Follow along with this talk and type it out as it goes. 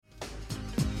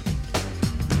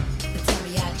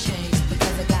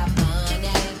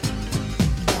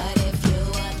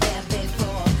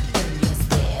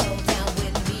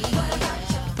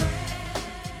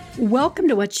Welcome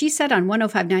to What She Said on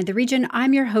 1059 The Region.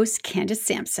 I'm your host, Candace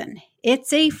Sampson.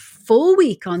 It's a full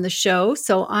week on the show,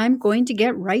 so I'm going to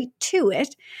get right to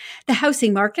it. The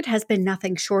housing market has been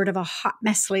nothing short of a hot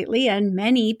mess lately, and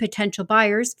many potential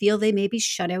buyers feel they may be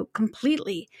shut out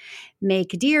completely. May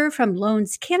Kadir from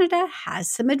Loans Canada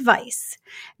has some advice.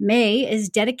 May is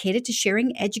dedicated to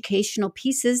sharing educational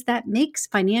pieces that makes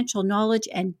financial knowledge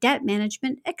and debt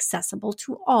management accessible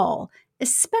to all,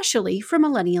 especially for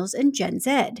millennials and Gen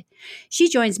Z. She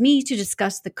joins me to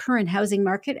discuss the current housing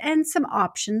market and some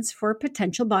options for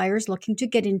potential buyers looking to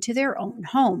get into their own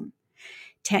home.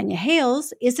 Tanya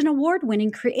Hales is an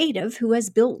award-winning creative who has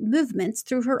built movements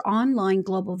through her online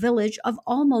global village of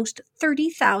almost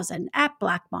 30,000 at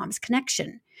Black Moms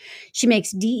Connection. She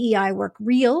makes DEI work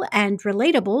real and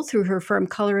relatable through her firm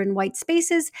Color in White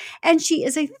Spaces, and she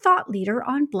is a thought leader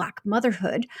on Black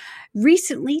motherhood,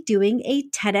 recently doing a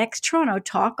TEDx Toronto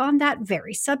talk on that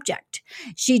very subject.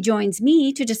 She joins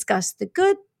me to discuss the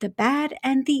good, the bad,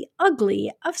 and the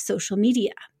ugly of social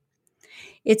media.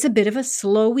 It's a bit of a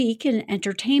slow week in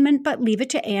entertainment, but leave it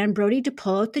to Anne Brody to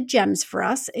pull out the gems for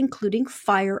us, including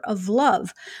Fire of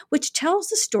Love, which tells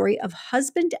the story of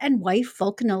husband and wife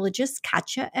volcanologists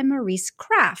Katja and Maurice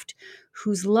Kraft,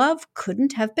 whose love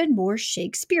couldn't have been more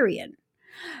Shakespearean.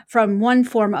 From one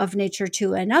form of nature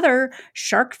to another,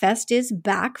 SharkFest is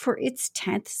back for its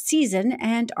 10th season,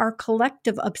 and our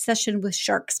collective obsession with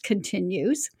sharks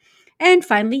continues. And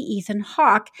finally, Ethan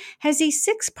Hawke has a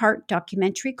 6-part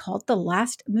documentary called The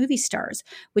Last Movie Stars,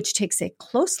 which takes a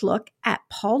close look at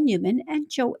Paul Newman and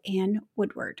Joanne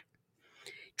Woodward.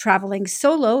 Traveling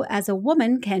solo as a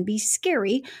woman can be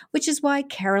scary, which is why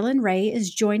Carolyn Ray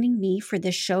is joining me for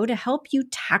this show to help you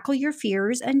tackle your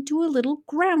fears and do a little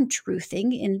ground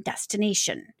truthing in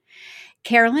destination.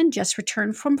 Carolyn just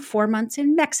returned from 4 months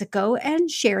in Mexico and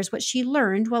shares what she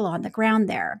learned while on the ground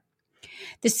there.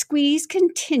 The squeeze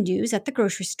continues at the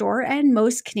grocery store, and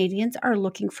most Canadians are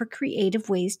looking for creative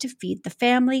ways to feed the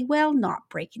family while not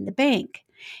breaking the bank.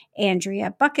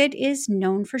 Andrea Bucket is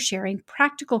known for sharing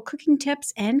practical cooking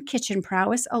tips and kitchen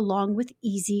prowess along with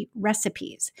easy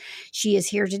recipes. She is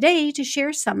here today to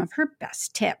share some of her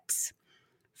best tips.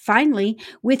 Finally,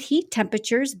 with heat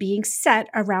temperatures being set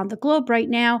around the globe right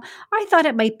now, I thought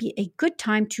it might be a good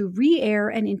time to re-air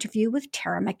an interview with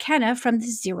Tara McKenna from the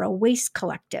Zero Waste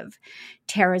Collective.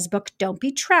 Tara's book, Don't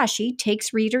Be Trashy,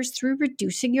 takes readers through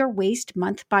reducing your waste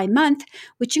month by month,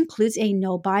 which includes a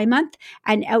no-buy month,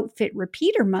 an outfit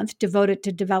repeater month devoted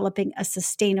to developing a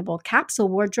sustainable capsule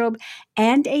wardrobe,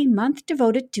 and a month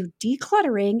devoted to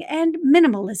decluttering and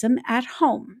minimalism at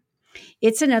home.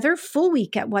 It's another full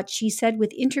week at What She Said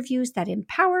with interviews that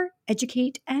empower,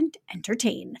 educate, and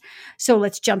entertain. So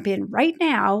let's jump in right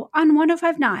now on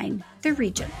 1059 The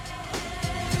Region.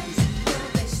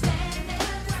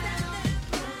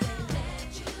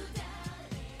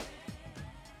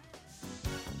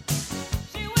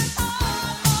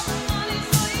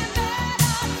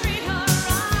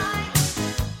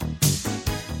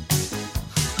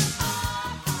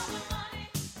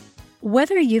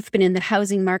 Whether you've been in the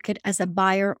housing market as a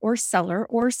buyer or seller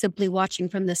or simply watching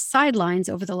from the sidelines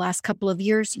over the last couple of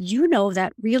years, you know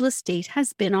that real estate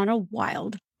has been on a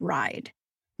wild ride.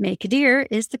 May Kadir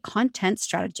is the content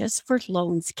strategist for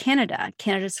Loans Canada,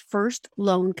 Canada's first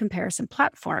loan comparison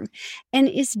platform, and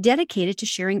is dedicated to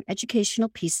sharing educational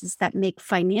pieces that make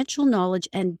financial knowledge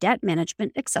and debt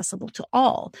management accessible to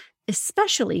all,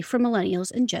 especially for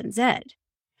millennials and Gen Z.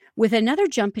 With another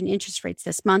jump in interest rates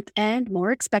this month and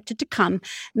more expected to come,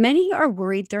 many are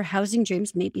worried their housing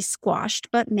dreams may be squashed,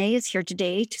 but May is here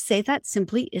today to say that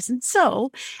simply isn't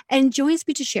so and joins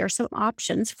me to share some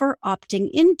options for opting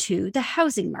into the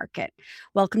housing market.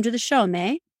 Welcome to the show,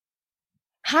 May.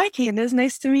 Hi, Candace.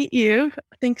 Nice to meet you.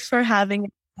 Thanks for having me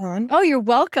on. Oh, you're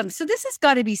welcome. So this has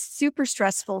got to be super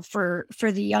stressful for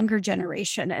the younger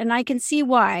generation. And I can see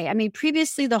why. I mean,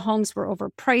 previously the homes were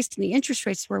overpriced and the interest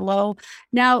rates were low.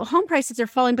 Now home prices are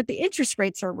falling, but the interest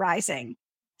rates are rising.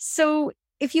 So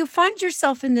if you find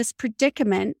yourself in this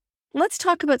predicament, let's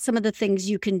talk about some of the things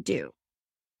you can do.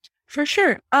 For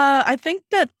sure. I think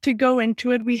that to go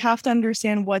into it, we have to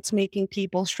understand what's making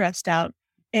people stressed out.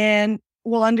 And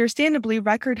well, understandably,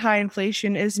 record high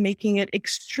inflation is making it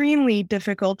extremely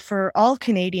difficult for all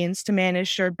Canadians to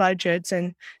manage their budgets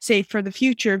and save for the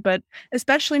future, but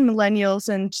especially millennials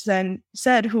and Gen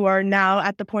Z who are now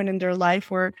at the point in their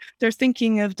life where they're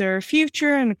thinking of their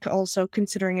future and also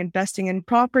considering investing in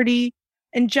property.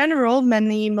 In general,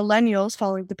 many millennials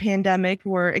following the pandemic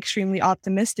were extremely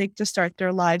optimistic to start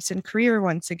their lives and career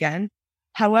once again.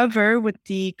 However, with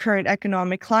the current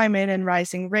economic climate and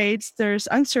rising rates, there's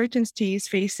uncertainties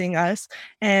facing us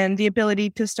and the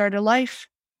ability to start a life.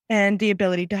 and the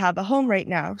ability to have a home right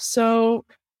now. So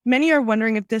many are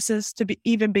wondering if this is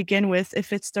even begin with,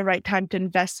 if it's the right time to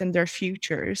invest in their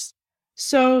futures.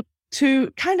 So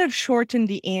to kind of shorten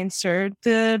the answer,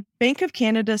 the Bank of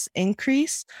Canada's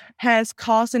increase has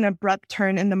caused an abrupt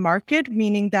turn in the market,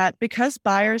 meaning that because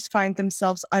buyers find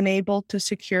themselves unable to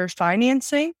secure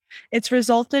financing, it's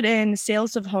resulted in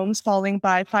sales of homes falling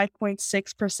by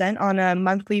 5.6% on a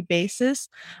monthly basis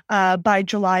by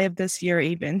July of this year,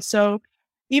 even. So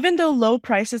even though low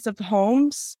prices of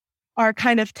homes are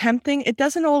kind of tempting, it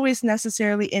doesn't always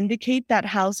necessarily indicate that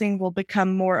housing will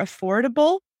become more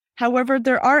affordable. However,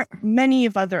 there are many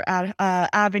of other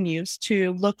avenues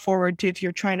to look forward to if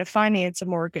you're trying to finance a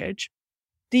mortgage.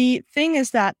 The thing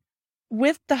is that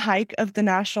with the hike of the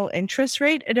national interest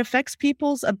rate, it affects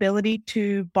people's ability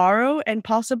to borrow and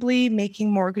possibly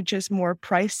making mortgages more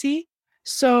pricey.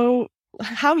 So,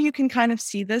 how you can kind of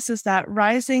see this is that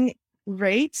rising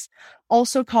rates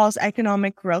also cause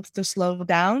economic growth to slow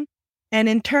down. And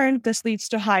in turn, this leads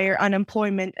to higher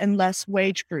unemployment and less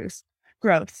wage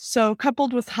growth. So,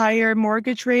 coupled with higher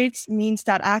mortgage rates means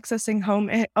that accessing home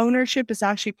ownership is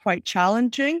actually quite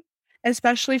challenging,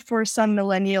 especially for some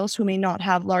millennials who may not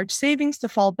have large savings to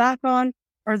fall back on,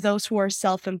 or those who are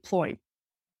self-employed.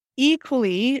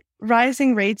 Equally,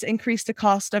 rising rates increase the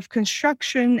cost of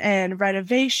construction and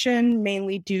renovation,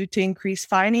 mainly due to increased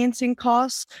financing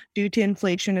costs due to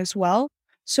inflation as well.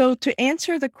 So, to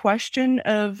answer the question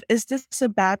of, is this a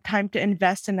bad time to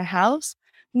invest in a house?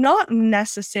 Not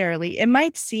necessarily. It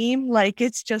might seem like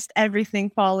it's just everything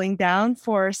falling down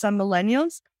for some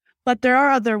millennials, but there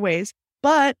are other ways.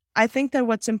 But I think that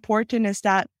what's important is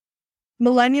that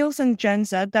millennials and Gen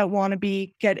Z that want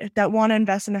to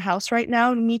invest in a house right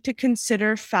now need to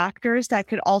consider factors that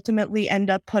could ultimately end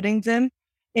up putting them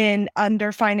in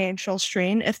under financial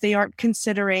strain if they aren't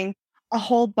considering a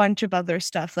whole bunch of other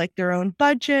stuff like their own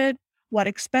budget, what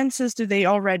expenses do they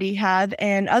already have,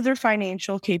 and other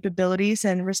financial capabilities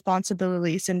and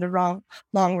responsibilities in the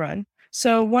long run.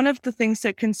 So one of the things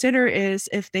to consider is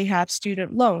if they have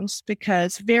student loans,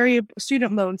 because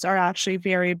student loans are actually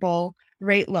variable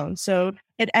rate loans. So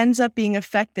it ends up being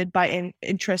affected by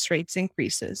interest rates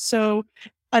increases. So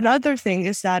another thing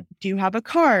is that, do you have a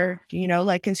car?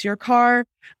 Like, is your car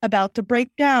about to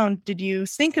break down? Did you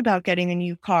think about getting a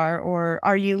new car, or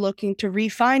are you looking to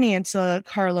refinance a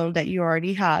car loan that you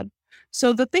already had?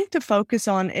 So the thing to focus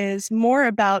on is more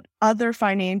about other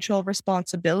financial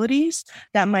responsibilities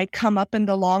that might come up in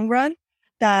the long run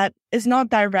that is not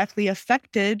directly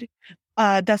affected,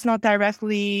 that's not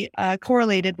directly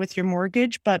correlated with your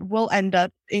mortgage, but will end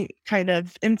up kind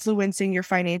of influencing your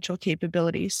financial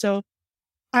capabilities. So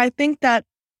I think that,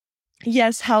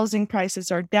 yes, housing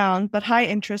prices are down, but high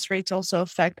interest rates also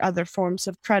affect other forms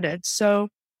of credit. So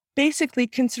basically,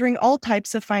 considering all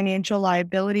types of financial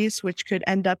liabilities, which could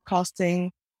end up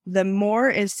costing them more,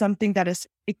 is something that is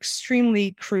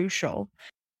extremely crucial.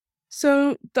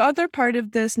 So the other part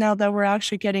of this, now that we're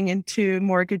actually getting into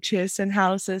mortgages and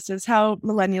houses, is how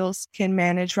millennials can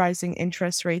manage rising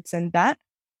interest rates and debt.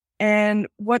 And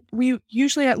what we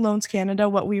usually at Loans Canada,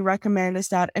 what we recommend is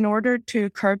that in order to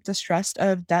curb the stress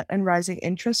of debt and rising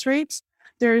interest rates,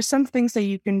 there are some things that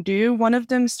you can do. One of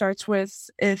them starts with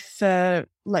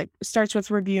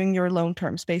reviewing your loan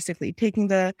terms, basically taking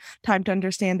the time to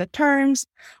understand the terms,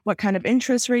 what kind of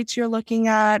interest rates you're looking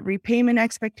at, repayment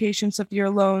expectations of your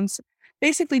loans,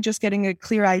 basically just getting a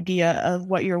clear idea of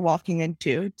what you're walking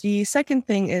into. The second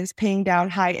thing is paying down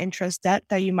high interest debt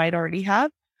that you might already have,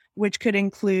 which could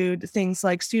include things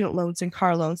like student loans and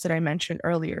car loans that I mentioned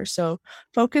earlier. So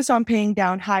focus on paying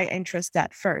down high interest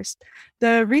debt first.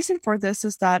 The reason for this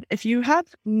is that if you have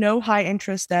no high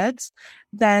interest debts,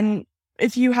 then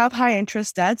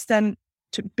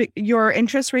your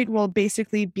interest rate will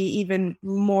basically be even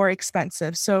more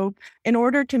expensive. So in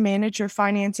order to manage your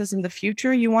finances in the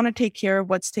future, you want to take care of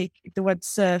what's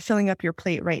filling up your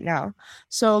plate right now.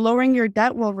 So lowering your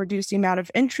debt will reduce the amount of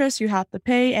interest you have to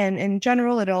pay, and in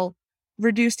general, it'll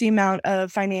reduce the amount of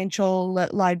financial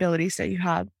liabilities that you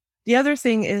have. The other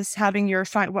thing is having your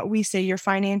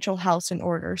financial house in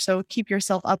order. So keep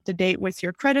yourself up to date with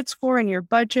your credit score and your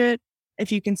budget.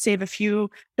 If you can save a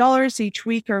few dollars each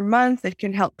week or month, it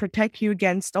can help protect you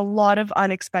against a lot of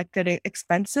unexpected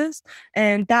expenses.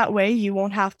 And that way you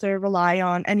won't have to rely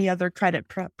on any other credit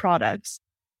products.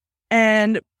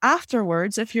 And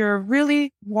afterwards, if you're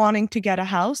really wanting to get a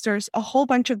house, there's a whole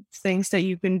bunch of things that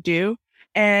you can do.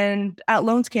 And at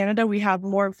Loans Canada, we have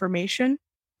more information.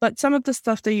 But some of the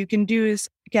stuff that you can do is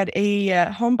get a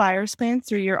home buyer's plan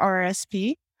through your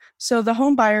RRSP. So the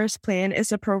Home Buyers Plan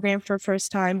is a program for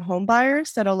first-time home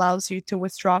buyers that allows you to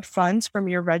withdraw funds from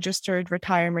your registered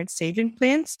retirement saving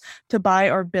plans to buy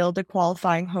or build a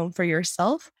qualifying home for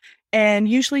yourself. And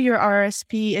usually your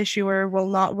RSP issuer will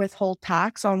not withhold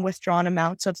tax on withdrawn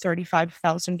amounts of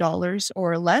 $35,000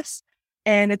 or less.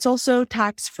 And it's also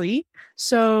tax-free.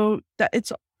 So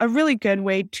it's a really good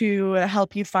way to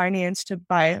help you finance to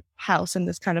buy a house in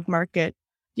this kind of market.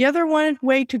 The other one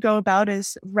way to go about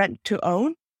is rent to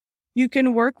own. You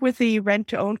can work with a rent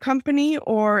to own company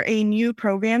or a new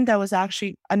program that was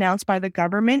actually announced by the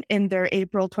government in their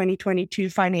April 2022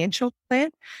 financial plan.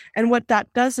 And what that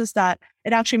does is that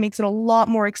it actually makes it a lot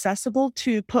more accessible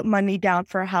to put money down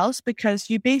for a house because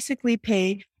you basically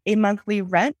pay a monthly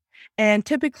rent. And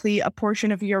typically, a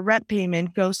portion of your rent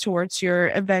payment goes towards your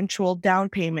eventual down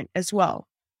payment as well.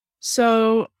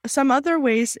 So, some other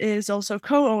ways is also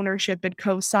co ownership and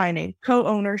co signing. Co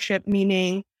ownership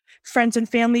meaning friends and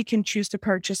family can choose to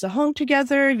purchase a home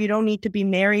together. You don't need to be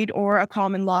married or a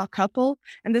common law couple.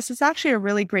 And this is actually a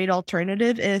really great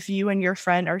alternative if you and your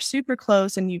friend are super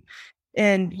close and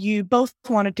you both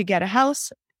wanted to get a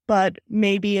house, but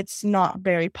maybe it's not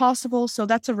very possible. So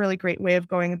that's a really great way of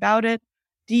going about it.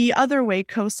 The other way,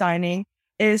 co-signing,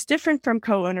 is different from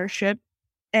co-ownership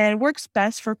and works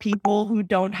best for people who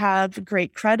don't have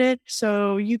great credit.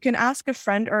 So you can ask a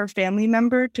friend or a family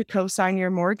member to co-sign your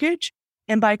mortgage.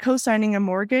 And by co-signing a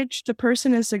mortgage, the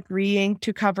person is agreeing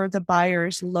to cover the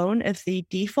buyer's loan if they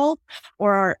default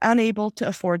or are unable to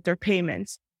afford their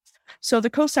payments. So the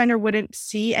co-signer wouldn't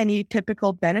see any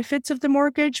typical benefits of the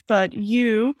mortgage, but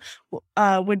you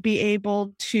would be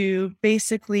able to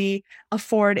basically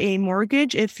afford a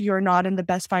mortgage if you're not in the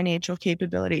best financial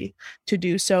capability to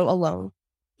do so alone.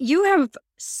 You have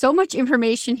so much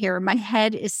information here. My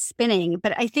head is spinning,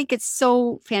 but I think it's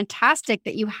so fantastic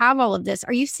that you have all of this.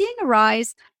 Are you seeing a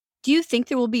rise? Do you think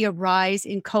there will be a rise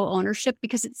in co-ownership?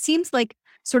 Because it seems like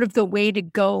sort of the way to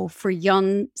go for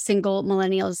young single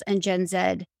millennials and Gen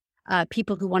Z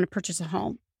people who want to purchase a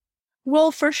home.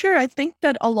 Well, for sure. I think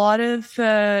that a lot of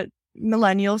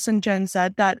millennials and Gen Z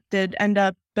that did end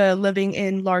up living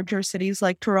in larger cities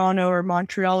like Toronto or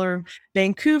Montreal or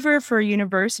Vancouver for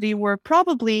university were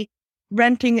probably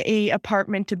renting a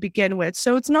apartment to begin with.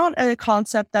 So it's not a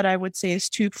concept that I would say is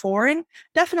too foreign.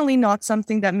 Definitely not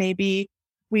something that maybe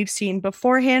we've seen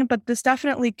beforehand, but this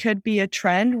definitely could be a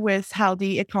trend with how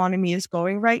the economy is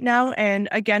going right now. And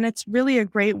again, it's really a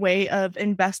great way of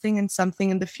investing in something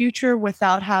in the future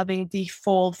without having the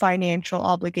full financial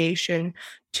obligation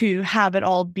to have it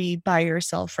all be by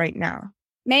yourself right now.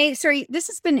 May, sorry, this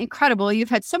has been incredible.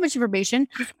 You've had so much information.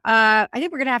 I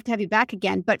think we're going to have you back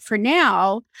again. But for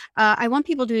now, I want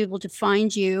people to be able to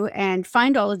find you and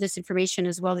find all of this information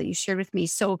as well that you shared with me.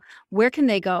 So where can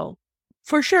they go?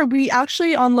 For sure. We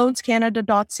actually on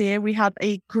loanscanada.ca, we have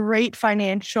a great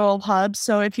financial hub.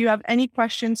 So if you have any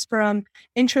questions from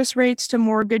interest rates to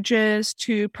mortgages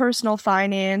to personal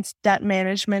finance, debt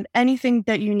management, anything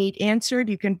that you need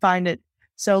answered, you can find it.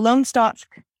 So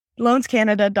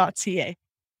loanscanada.ca.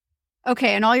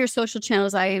 Okay. And all your social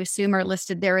channels, I assume, are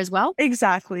listed there as well?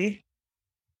 Exactly.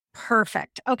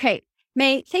 Perfect. Okay.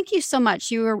 May, thank you so much.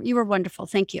 You were wonderful.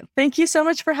 Thank you. Thank you so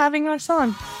much for having us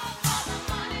on.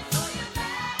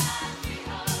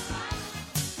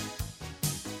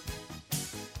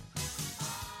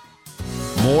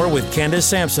 More with Candace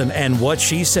Sampson and What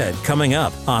She Said coming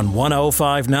up on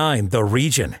 105.9 The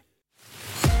Region.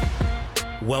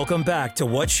 Welcome back to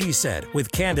What She Said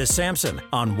with Candace Sampson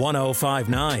on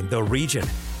 105.9 The Region.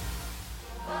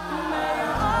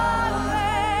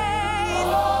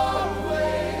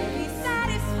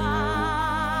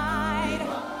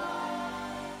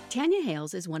 Tanya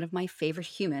Hales is one of my favorite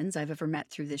humans I've ever met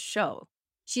through this show.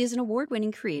 She is an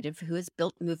award-winning creative who has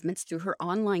built movements through her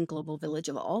online global village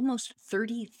of almost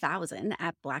 30,000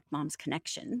 at Black Moms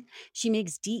Connection. She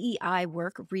makes DEI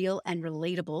work real and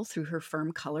relatable through her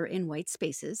firm Color in White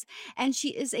Spaces, and she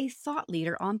is a thought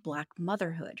leader on Black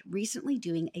motherhood, recently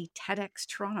doing a TEDx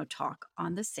Toronto talk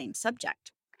on the same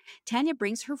subject. Tanya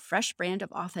brings her fresh brand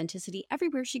of authenticity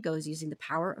everywhere she goes, using the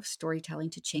power of storytelling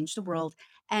to change the world,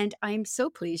 and I'm so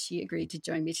pleased she agreed to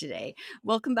join me today.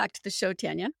 Welcome back to the show,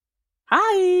 Tanya.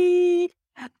 Hi.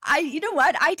 You know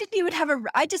what? I didn't even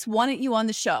I just wanted you on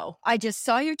the show. I just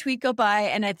saw your tweet go by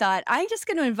and I thought, I'm just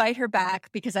going to invite her back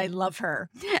because I love her.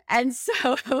 And so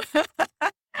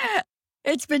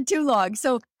it's been too long.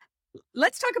 So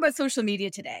let's talk about social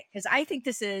media today, because I think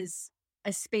this is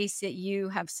a space that you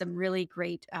have some really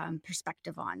great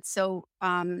perspective on. So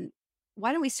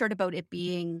why don't we start about it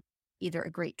being either a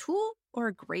great tool or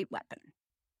a great weapon?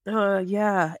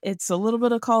 Yeah, it's a little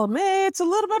bit of column A, it's a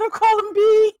little bit of column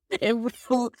B.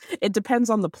 It depends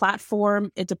on the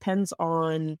platform. It depends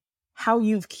on how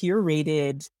you've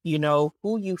curated,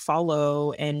 who you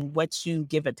follow and what you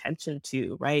give attention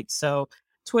to, right? So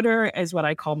Twitter is what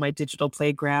I call my digital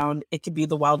playground. It could be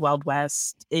the wild, wild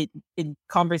west.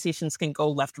 Conversations can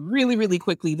go left really, really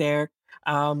quickly there.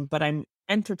 But I'm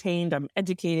entertained, I'm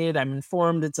educated, I'm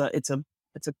informed. It's a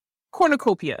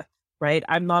cornucopia, right?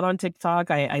 I'm not on TikTok.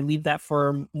 I leave that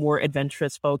for more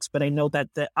adventurous folks, but I know that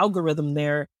the algorithm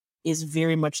there is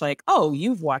very much like, oh,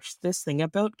 you've watched this thing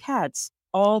about cats,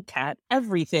 all cat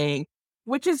everything,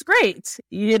 which is great,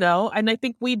 And I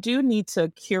think we do need to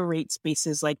curate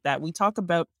spaces like that. We talk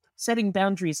about setting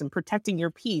boundaries and protecting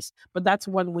your peace, but that's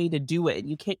one way to do it.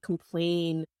 You can't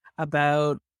complain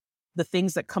about the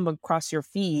things that come across your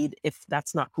feed if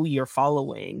that's not who you're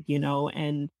following.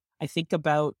 And I think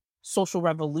about social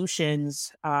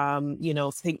revolutions,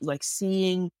 think like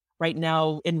seeing right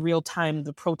now in real time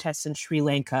the protests in Sri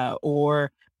Lanka,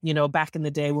 or back in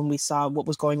the day when we saw what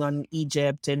was going on in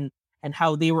Egypt, and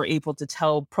how they were able to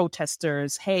tell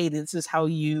protesters, hey, this is how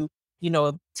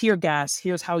tear gas,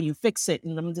 here's how you fix it.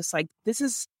 And I'm just like, this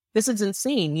is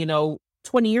insane.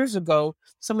 20 years ago,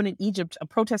 someone in Egypt, a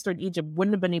protester in Egypt,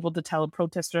 wouldn't have been able to tell a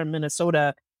protester in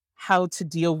Minnesota how to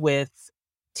deal with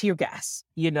tear gas,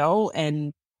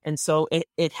 and so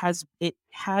it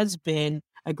has been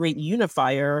a great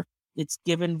unifier. It's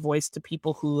given voice to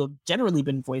people who have generally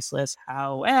been voiceless.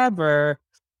 However,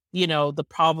 the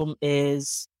problem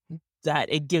is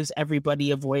that it gives everybody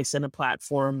a voice and a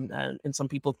platform, and some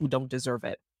people who don't deserve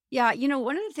it. Yeah,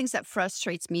 one of the things that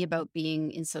frustrates me about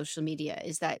being in social media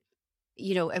is that,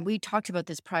 and we talked about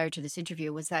this prior to this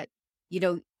interview, was that,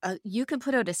 you can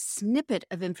put out a snippet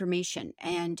of information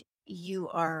and you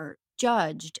are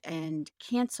judged and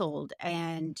canceled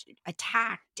and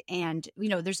attacked, and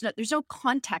there's no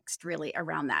context really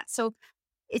around that. So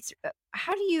it's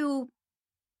how do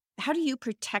you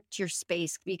protect your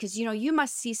space, because you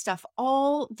must see stuff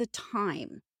all the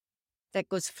time that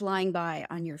goes flying by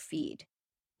on your feed,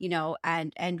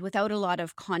 and without a lot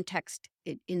of context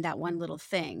in that one little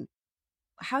thing.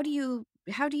 How do you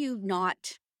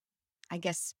not, I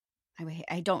guess,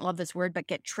 I don't love this word, but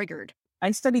get triggered? I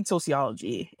studied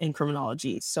sociology and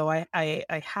criminology, so I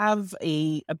have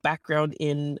a background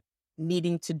in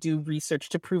needing to do research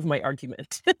to prove my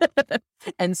argument.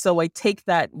 And so I take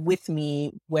that with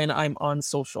me when I'm on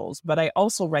socials. But I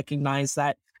also recognize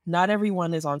that not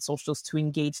everyone is on socials to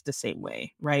engage the same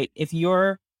way, right? If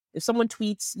someone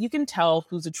tweets, you can tell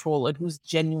who's a troll and who's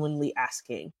genuinely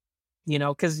asking.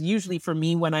 Because usually for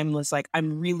me, when I'm just like,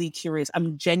 I'm really curious,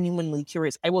 I'm genuinely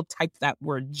curious, I will type that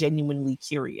word, genuinely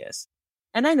curious.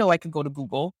 And I know I could go to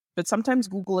Google, but sometimes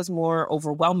Google is more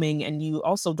overwhelming and you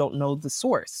also don't know the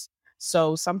source.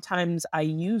 So sometimes I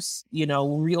use,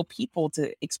 real people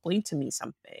to explain to me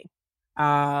something.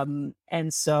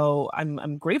 And so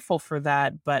I'm grateful for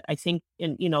that. But I think,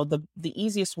 the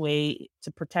easiest way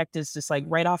to protect is just like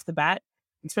right off the bat,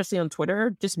 especially on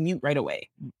Twitter, just mute right away.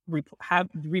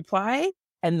 Reply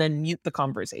and then mute the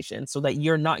conversation so that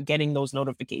you're not getting those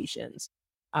notifications.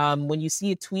 When you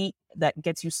see a tweet that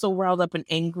gets you so riled up and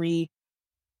angry,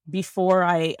 before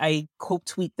I quote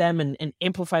tweet them and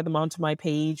amplify them onto my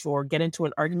page or get into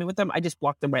an argument with them, I just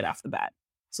block them right off the bat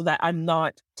so that I'm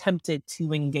not tempted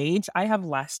to engage. I have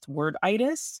last word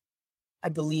itis. I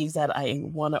believe that I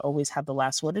want to always have the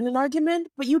last word in an argument,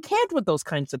 but you can't with those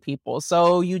kinds of people.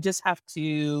 So you just have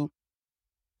to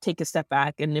take a step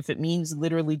back. And if it means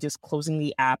literally just closing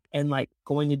the app and like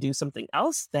going to do something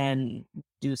else, then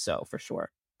do so for sure.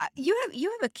 You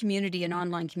have a community, an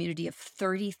online community of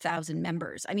 30,000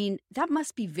 members. I mean, that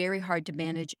must be very hard to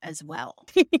manage as well.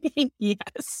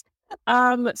 Yes.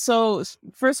 So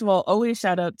first of all, always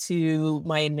shout out to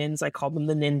my admins. I call them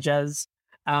the ninjas.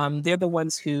 They're the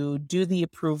ones who do the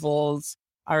approvals,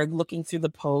 are looking through the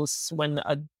posts when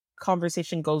a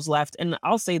conversation goes left. And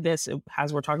I'll say this,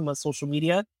 as we're talking about social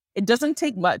media, it doesn't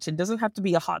take much. It doesn't have to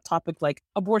be a hot topic like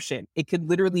abortion. It could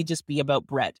literally just be about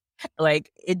bread.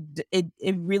 Like it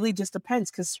really just depends,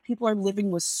 because people are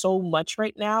living with so much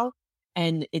right now.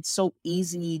 And it's so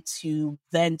easy to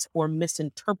vent or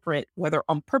misinterpret, whether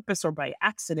on purpose or by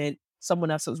accident,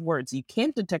 someone else's words. You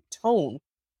can't detect tone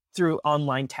through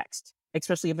online text,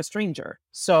 especially of a stranger.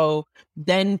 So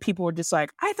then people were just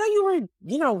like, I thought you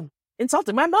were,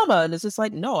 insulting my mama. And it's just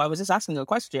like, no, I was just asking a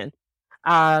question.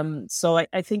 So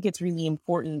I think it's really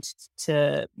important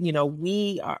to,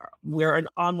 we're an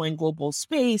online global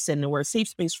space and we're a safe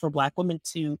space for Black women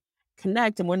to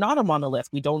connect, and we're not a monolith.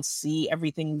 We don't see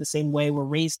everything the same way. We're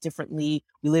raised differently.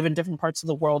 We live in different parts of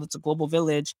the world. It's a global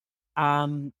village.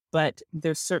 but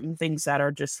there's certain things that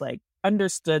are just like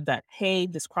understood that, hey,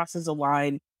 this crosses a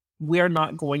line. We're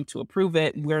not going to approve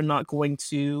it. We're not going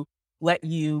to let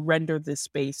you render this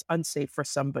space unsafe for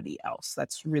somebody else.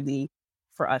 That's really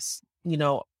for us,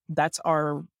 that's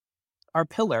our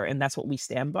pillar, and that's what we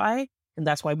stand by. And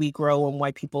that's why we grow and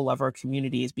why people love our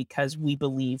community, is because we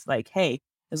believe like, hey,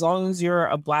 as long as you're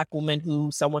a Black woman who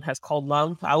someone has called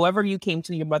love, however you came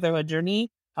to your motherhood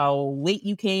journey, how late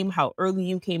you came, how early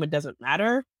you came, it doesn't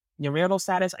matter. Your marital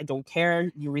status, I don't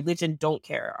care. Your religion, don't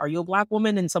care. Are you a Black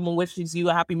woman and someone wishes you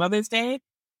a happy Mother's Day?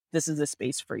 This is a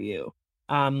space for you.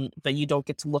 But you don't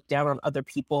get to look down on other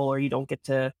people, or you don't get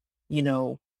to,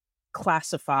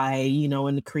 classify,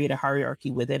 and create a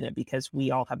hierarchy within it, because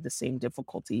we all have the same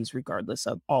difficulties regardless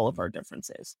of all of our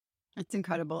differences. It's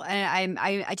incredible. And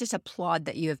I just applaud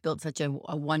that you have built such a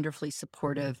wonderfully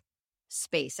supportive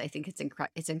space. I think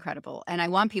it's incredible. And I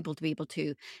want people to be able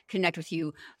to connect with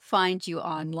you, find you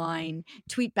online,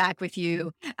 tweet back with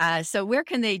you. So where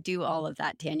can they do all of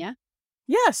that, Tanya?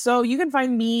 Yeah, so you can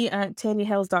find me at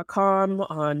TanyaHales.com,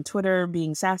 on Twitter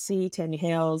being sassy, Tanya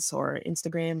Hales, or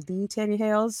Instagram, the Tanya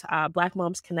Hales,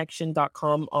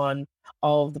 BlackMomsConnection.com on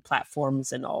all of the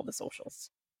platforms and all the socials.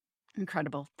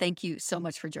 Incredible. Thank you so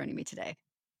much for joining me today.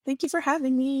 Thank you for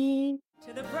having me.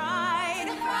 To the bride,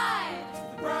 to the bride, to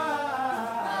the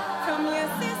bride, from your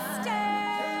sister.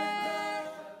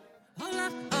 Hold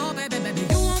up, oh baby, baby,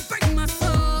 you won't break my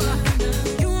soul.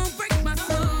 You won't break my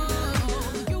soul.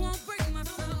 You won't break my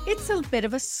soul. It's a bit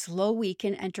of a slow week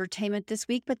in entertainment this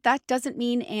week, but that doesn't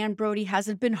mean Anne Brodie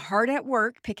hasn't been hard at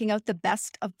work picking out the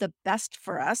best of the best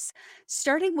for us,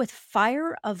 starting with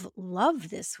Fire of Love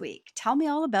this week. Tell me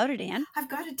all about it, Anne. I've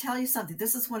got to tell you something.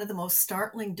 This is one of the most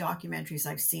startling documentaries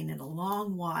I've seen in a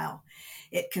long while.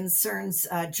 It concerns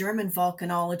German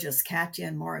volcanologists Katja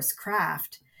and Morris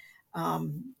Kraft. They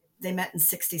met in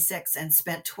 1966 and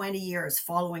spent 20 years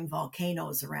following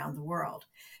volcanoes around the world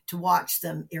to watch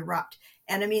them erupt.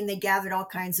 And I mean, they gathered all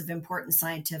kinds of important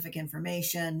scientific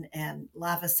information and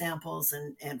lava samples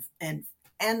and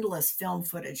endless film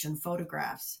footage and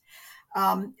photographs.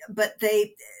 But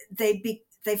they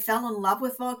fell in love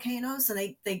with volcanoes,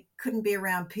 and they couldn't be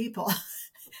around people.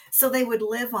 So they would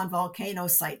live on volcano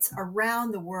sites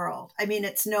around the world. I mean,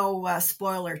 it's no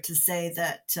spoiler to say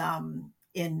that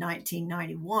in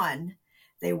 1991,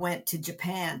 they went to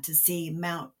Japan to see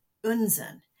Mount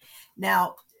Unzen.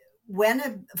 Now, when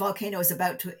a volcano is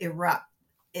about to erupt,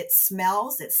 it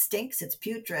smells, it stinks, it's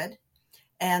putrid,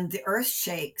 and the earth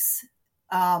shakes,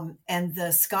 and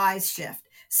the skies shift.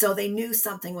 So they knew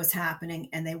something was happening,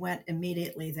 and they went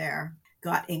immediately there,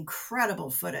 got incredible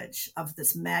footage of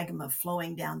this magma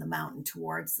flowing down the mountain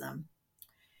towards them.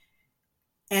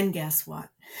 And guess what?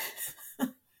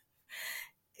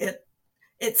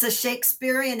 It's a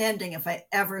Shakespearean ending if I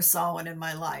ever saw one in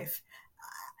my life.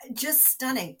 Just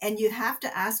stunning. And you have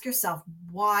to ask yourself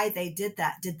why they did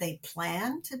that. Did they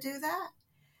plan to do that?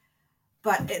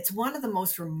 But it's one of the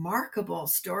most remarkable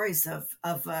stories of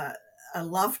a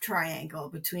love triangle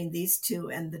between these two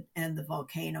and the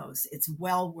volcanoes. It's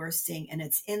well worth seeing, and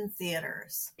it's in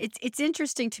theaters. It's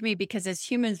interesting to me because as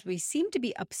humans, we seem to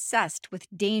be obsessed with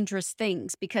dangerous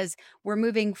things because we're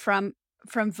moving from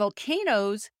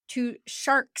volcanoes to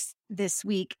sharks this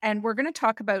week. And we're going to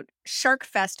talk about Shark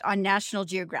Fest on National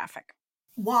Geographic.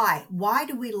 Why? Why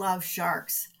do we love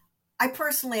sharks?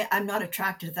 I'm not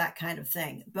attracted to that kind of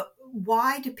thing, but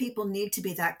why do people need to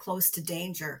be that close to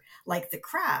danger like the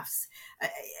Crafts?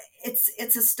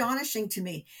 It's astonishing to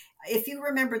me. If you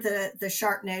remember the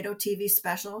Sharknado TV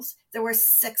specials, there were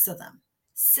 6 of them.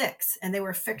 6, and they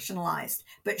were fictionalized.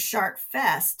 But Shark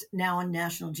Fest, now on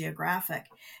National Geographic,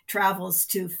 travels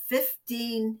to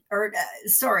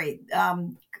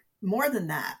more than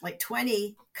that, like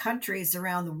 20 countries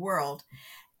around the world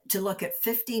to look at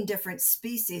 15 different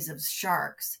species of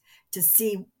sharks to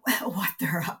see what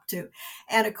they're up to.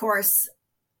 And of course,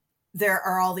 there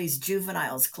are all these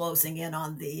juveniles closing in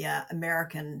on the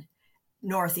American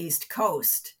Northeast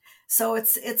coast. So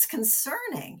it's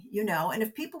concerning, and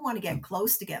if people want to get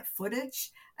close to get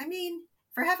footage, I mean,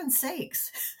 for heaven's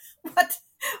sakes,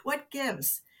 what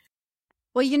gives?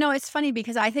 Well, it's funny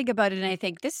because I think about it and I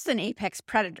think this is an apex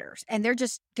predator and they're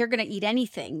going to eat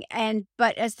anything.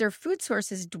 But as their food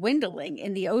source is dwindling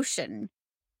in the ocean,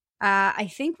 I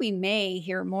think we may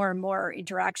hear more and more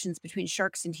interactions between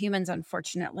sharks and humans,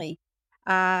 unfortunately.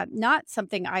 Not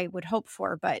something I would hope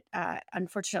for, but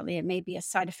unfortunately, it may be a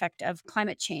side effect of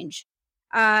climate change.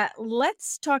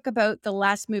 Let's talk about The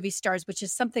Last Movie Stars, which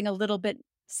is something a little bit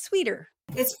sweeter.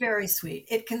 It's very sweet.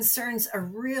 It concerns a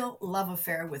real love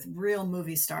affair with real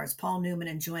movie stars, Paul Newman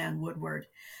and Joanne Woodward.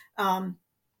 It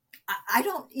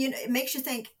makes you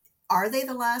think, are they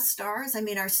the last stars? I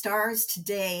mean, are stars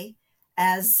today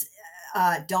as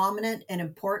dominant and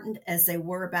important as they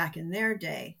were back in their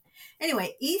day?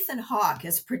 Anyway, Ethan Hawke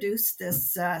has produced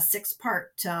this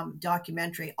 6-part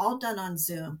documentary, all done on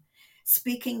Zoom,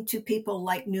 speaking to people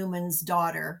like Newman's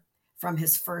daughter from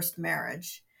his first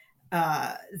marriage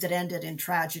that ended in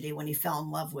tragedy when he fell in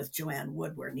love with Joanne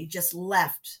Woodward. And he just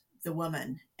left the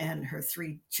woman and her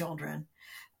 3 children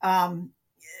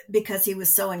because he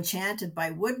was so enchanted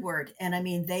by Woodward. And I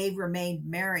mean, they remained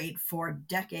married for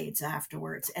decades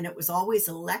afterwards. And it was always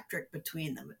electric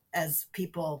between them, as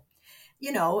people,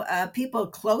 people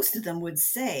close to them would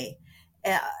say.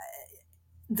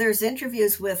 There's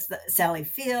interviews with Sally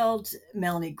Field,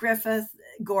 Melanie Griffith,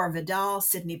 Gore Vidal,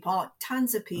 Sidney Pollack,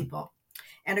 tons of people.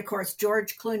 And of course,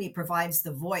 George Clooney provides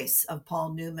the voice of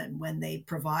Paul Newman when they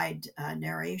provide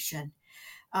narration.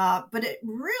 But it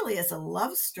really is a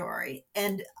love story.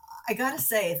 And I got to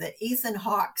say that Ethan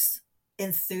Hawke's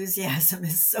enthusiasm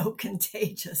is so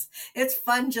contagious. It's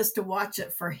fun just to watch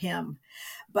it for him.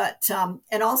 But,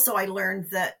 and also I learned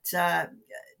that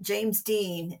James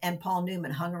Dean and Paul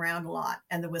Newman hung around a lot,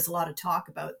 and there was a lot of talk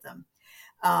about them.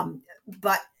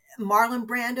 But Marlon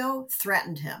Brando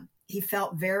threatened him. He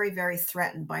felt very, very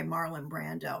threatened by Marlon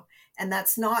Brando. And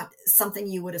that's not something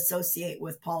you would associate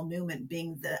with Paul Newman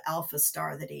being the alpha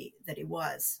star that he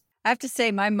was. I have to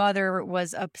say, my mother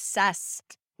was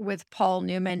obsessed with Paul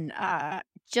Newman,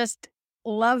 just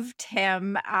loved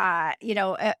him,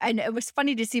 and it was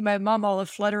funny to see my mom all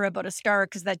aflutter about a star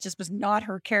because that just was not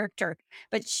her character.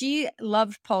 But she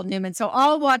loved Paul Newman. So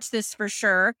I'll watch this for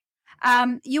sure.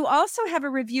 You also have a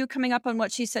review coming up on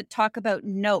What She Said, talk about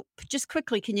Nope. Just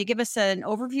quickly, can you give us an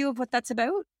overview of what that's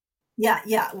about?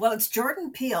 Yeah. Well, it's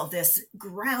Jordan Peele, this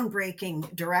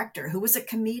groundbreaking director who was a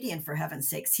comedian, for heaven's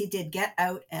sakes. He did Get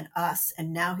Out and Us,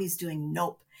 and now he's doing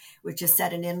Nope, which is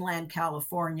set in inland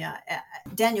California.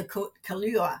 Daniel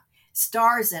Kaluuya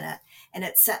stars in it, and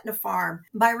it's set in a farm.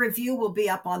 My review will be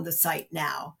up on the site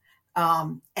now,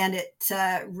 and it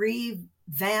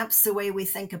revamps the way we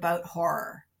think about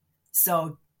horror.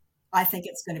 So I think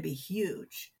it's going to be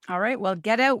huge. All right. Well,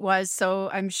 Get Out was, so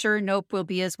I'm sure Nope will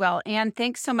be as well. Anne,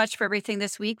 thanks so much for everything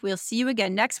this week. We'll see you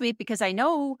again next week because I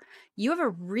know you have a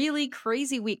really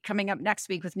crazy week coming up next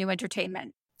week with new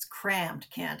entertainment. It's crammed,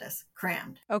 Candace,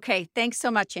 crammed. Okay. Thanks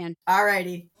so much, Anne. All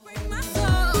righty. Break my soul.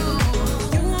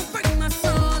 You won't break my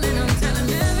soul, and I'm telling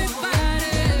everybody,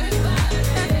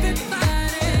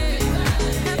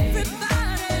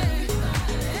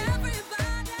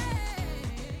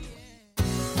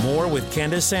 More with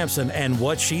Candace Sampson and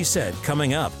What She Said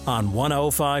coming up on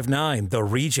 105.9 The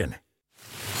Region.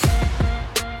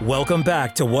 Welcome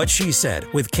back to What She Said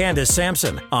with Candace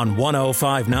Sampson on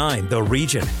 105.9 The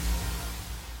Region.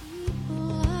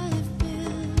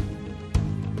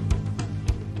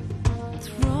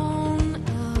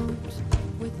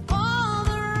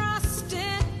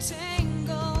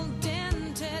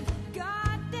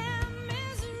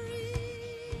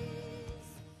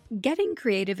 Getting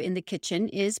creative in the kitchen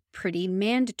is pretty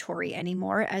mandatory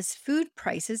anymore as food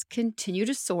prices continue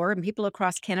to soar and people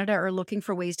across Canada are looking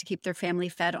for ways to keep their family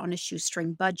fed on a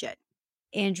shoestring budget.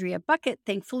 Andrea Bucket,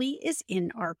 thankfully, is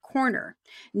in our corner.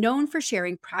 Known for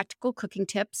sharing practical cooking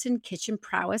tips and kitchen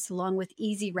prowess along with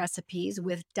easy recipes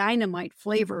with dynamite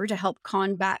flavor to help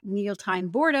combat mealtime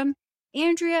boredom,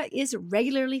 Andrea is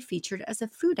regularly featured as a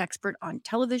food expert on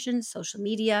television, social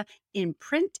media, in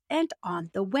print, and on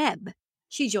the web.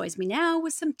 She joins me now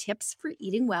with some tips for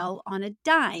eating well on a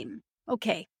dime.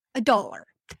 Okay, $1.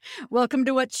 Welcome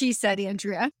to What She Said,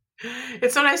 Andrea.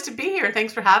 It's so nice to be here.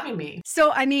 Thanks for having me.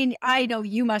 So, I mean, I know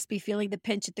you must be feeling the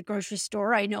pinch at the grocery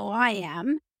store. I know I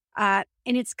am.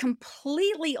 And it's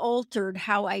completely altered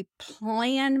how I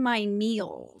plan my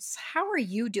meals. How are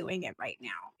you doing it right now?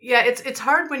 Yeah, it's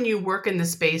hard when you work in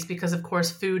this space because, of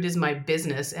course, food is my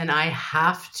business and I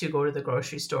have to go to the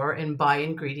grocery store and buy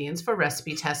ingredients for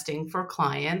recipe testing for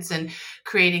clients and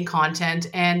creating content.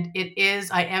 And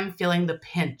I am feeling the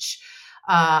pinch.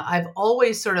 I've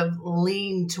always sort of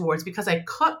leaned towards, because I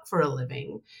cook for a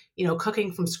living,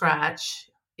 cooking from scratch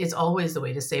is always the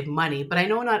way to save money. But I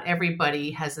know not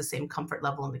everybody has the same comfort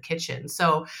level in the kitchen.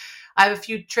 So I have a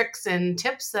few tricks and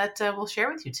tips that we'll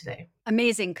share with you today.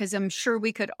 Amazing, because I'm sure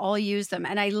we could all use them.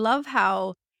 And I love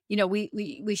how,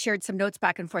 we shared some notes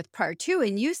back and forth prior to,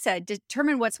 and you said,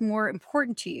 determine what's more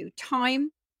important to you, time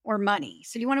or money.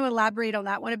 So do you want to elaborate on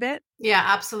that one a bit? Yeah,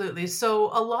 absolutely. So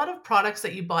a lot of products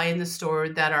that you buy in the store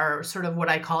that are sort of what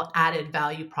I call added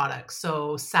value products.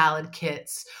 So salad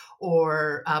kits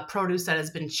or produce that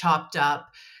has been chopped up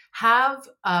have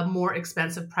a more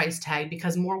expensive price tag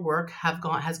because more work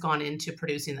has gone into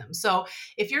producing them. So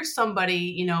if you're somebody,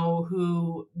 you know,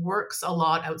 who works a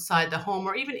lot outside the home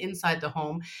or even inside the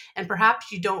home, and perhaps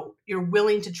you're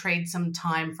willing to trade some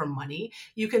time for money,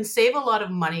 you can save a lot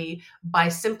of money by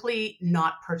simply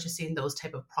not purchasing those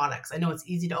type of products. I know it's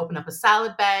easy to open up a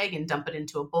salad bag and dump it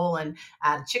into a bowl and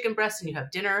add chicken breast and you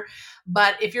have dinner.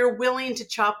 But if you're willing to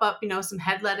chop up, you know, some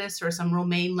head lettuce or some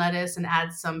romaine lettuce and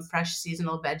add some fresh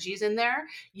seasonal veggies in there,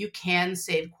 you can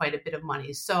save quite a bit of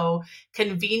money. So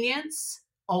convenience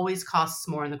always costs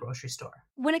more in the grocery store.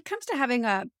 When it comes to having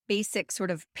a basic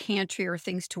sort of pantry or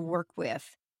things to work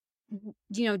with,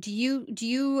 you know, do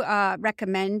you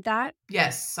recommend that?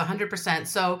 Yes, 100%.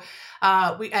 So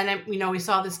we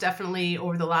saw this definitely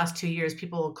over the last 2 years,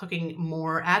 people cooking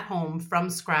more at home from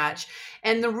scratch.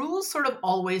 And the rules sort of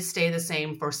always stay the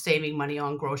same for saving money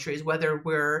on groceries, whether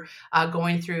we're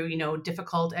going through, you know,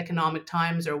 difficult economic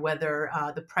times or whether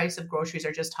the price of groceries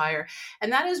are just higher.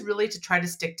 And that is really to try to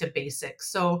stick to basics.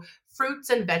 So fruits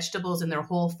and vegetables in their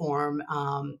whole form,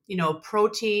 you know,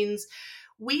 proteins.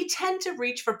 We tend to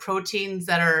reach for proteins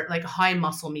that are like high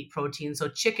muscle meat proteins, so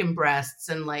chicken breasts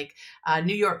and like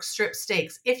New York strip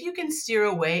steaks. If you can steer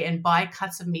away and buy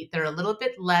cuts of meat that are a little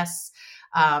bit less,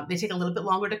 they take a little bit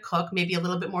longer to cook, maybe a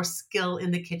little bit more skill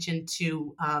in the kitchen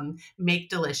to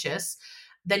make delicious,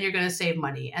 then you're going to save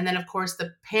money. And then, of course,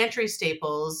 the pantry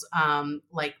staples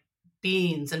like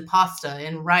beans and pasta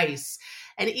and rice,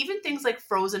 and even things like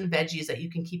frozen veggies that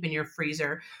you can keep in your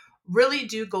freezer really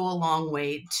do go a long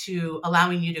way to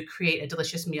allowing you to create a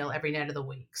delicious meal every night of the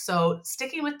week. So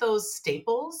sticking with those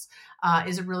staples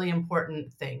is a really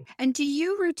important thing. And do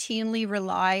you routinely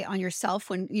rely on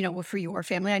yourself when, you know, for your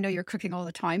family? I know you're cooking all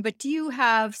the time, but do you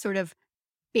have sort of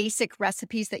basic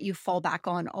recipes that you fall back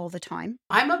on all the time?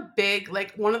 I'm a big,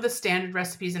 like one of the standard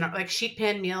recipes in our, like sheet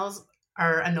pan meals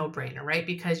are a no-brainer, right?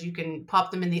 Because you can pop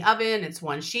them in the oven. It's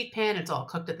one sheet pan. It's all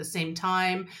cooked at the same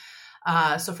time.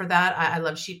 So for that, I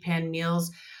love sheet pan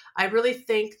meals. I really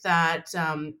think that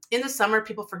in the summer,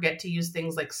 people forget to use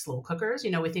things like slow cookers. You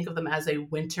know, we think of them as a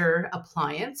winter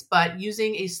appliance, but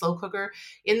using a slow cooker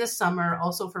in the summer,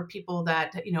 also for people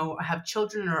that, you know, have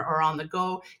children or are on the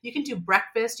go, you can do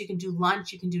breakfast, you can do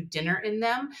lunch, you can do dinner in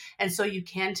them. And so you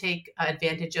can take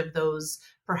advantage of those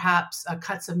perhaps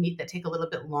cuts of meat that take a little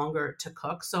bit longer to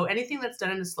cook. So anything that's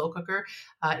done in a slow cooker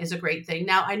is a great thing.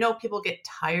 Now, I know people get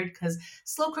tired because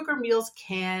slow cooker meals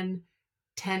can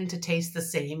tend to taste the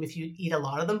same if you eat a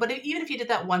lot of them. But even if you did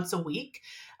that once a week,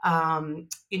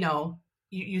 you know,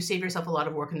 you save yourself a lot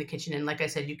of work in the kitchen. And like I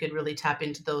said, you could really tap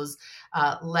into those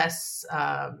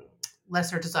lesser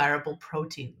desirable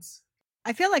proteins.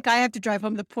 I feel like I have to drive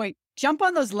home the point. Jump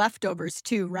on those leftovers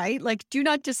too, right? Like, do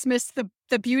not dismiss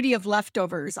the beauty of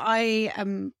leftovers. I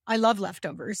love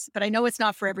leftovers, but I know it's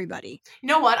not for everybody. You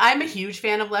know what? I'm a huge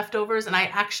fan of leftovers, and I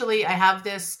have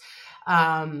this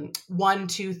 1,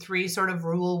 2, 3 sort of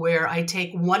rule where I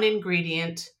take one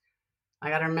ingredient. I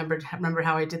got to remember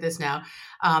how I did this now.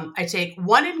 I take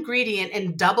one ingredient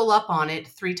and double up on it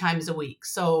 3 times a week.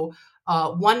 So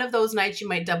one of those nights you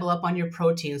might double up on your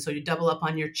protein, so you double up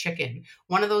on your chicken.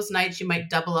 One of those nights you might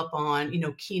double up on, you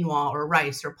know, quinoa or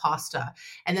rice or pasta.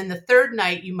 And then the third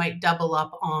night you might double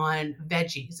up on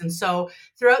veggies. And so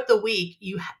throughout the week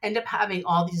you end up having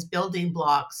all these building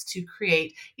blocks to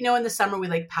create, you know, in the summer we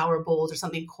like power bowls or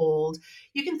something cold.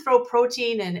 You can throw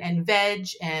protein and veg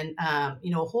and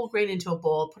you know, a whole grain into a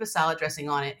bowl, put a salad dressing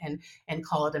on it, and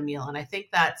call it a meal. And I think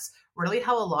that's really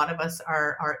how a lot of us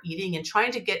are eating and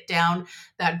trying to get down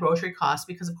that grocery cost,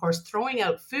 because of course throwing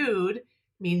out food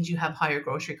means you have higher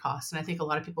grocery costs. And I think a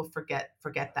lot of people forget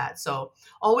that. So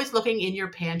always looking in your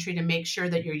pantry to make sure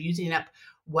that you're using up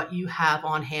what you have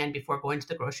on hand before going to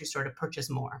the grocery store to purchase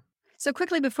more. So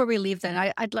quickly before we leave,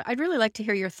 then I'd really like to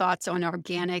hear your thoughts on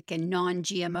organic and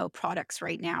non-GMO products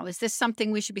right now. Is this something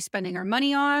we should be spending our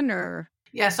money on, or?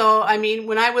 Yeah, so I mean,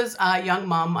 when I was a young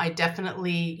mom, I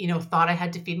definitely, you know, thought I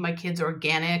had to feed my kids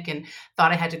organic and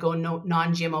thought I had to go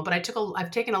non-GMO. But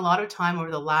I've taken a lot of time over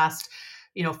the last,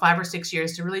 you know, 5 or 6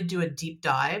 years to really do a deep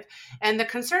dive. And the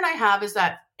concern I have is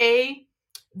that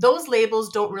those labels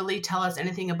don't really tell us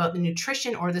anything about the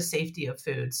nutrition or the safety of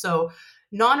food. So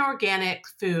non-organic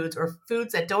foods or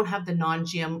foods that don't have the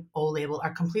non-GMO label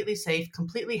are completely safe,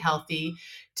 completely healthy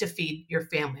to feed your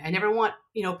family. I never want,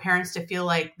 you know, parents to feel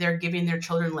like they're giving their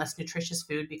children less nutritious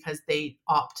food because they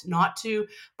opt not to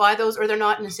buy those or they're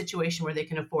not in a situation where they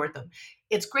can afford them.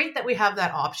 It's great that we have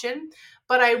that option,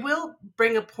 but I will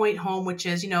bring a point home, which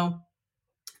is, you know,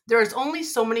 there's only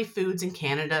so many foods in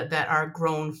Canada that are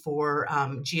grown for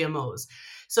GMOs.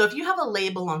 So if you have a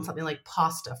label on something like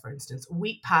pasta, for instance,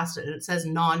 wheat pasta, and it says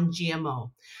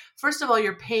non-GMO, first of all,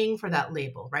 you're paying for that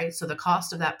label, right? So the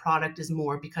cost of that product is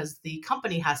more because the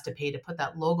company has to pay to put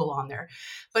that logo on there.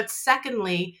 But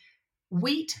secondly,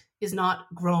 wheat is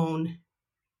not grown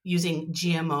using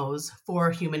GMOs for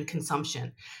human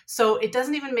consumption. So it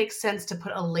doesn't even make sense to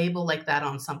put a label like that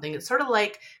on something. It's sort of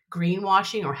like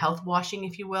greenwashing or health washing,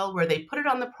 if you will, where they put it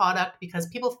on the product because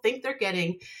people think they're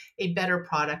getting a better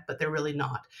product, but they're really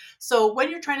not. So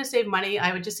when you're trying to save money,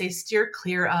 I would just say steer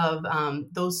clear of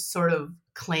those sort of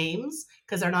claims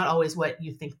because they're not always what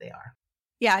you think they are.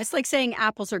 Yeah, it's like saying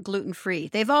apples are gluten-free.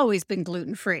 They've always been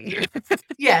gluten-free.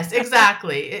 Yes,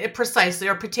 exactly. Precisely.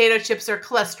 Or potato chips are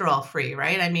cholesterol free,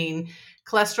 right? I mean,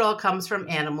 cholesterol comes from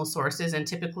animal sources, and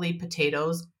typically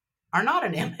potatoes are not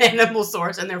an animal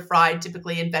source, and they're fried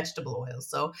typically in vegetable oils.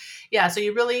 So, yeah, so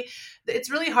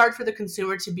it's really hard for the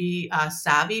consumer to be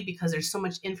savvy because there's so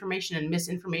much information and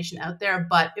misinformation out there.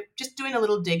 But if just doing a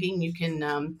little digging, you can,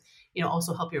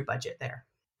 also help your budget there.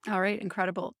 All right,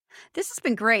 incredible. This has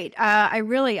been great.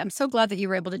 I'm so glad that you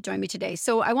were able to join me today.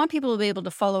 So I want people to be able to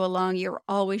follow along. You're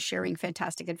always sharing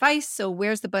fantastic advice. So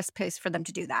where's the best place for them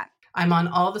to do that? I'm on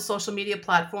all the social media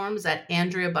platforms at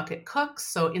Andrea Bucket Cooks.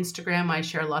 So Instagram, I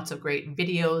share lots of great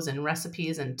videos and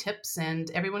recipes and tips, and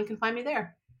everyone can find me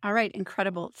there. All right,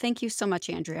 incredible. Thank you so much,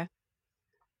 Andrea.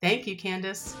 Thank you,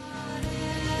 Candace.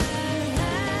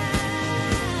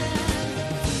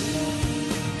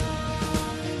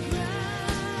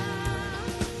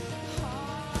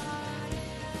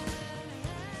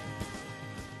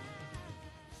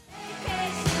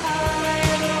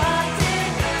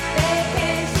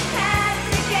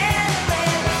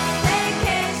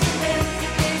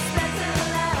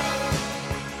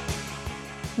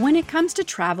 When it comes to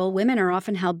travel, women are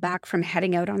often held back from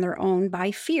heading out on their own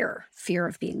by fear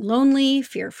of being lonely,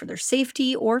 fear for their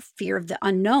safety, or fear of the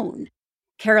unknown.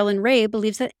 Carolyn Ray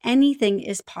believes that anything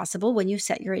is possible when you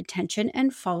set your intention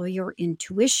and follow your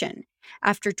intuition.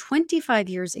 After 25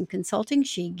 years in consulting,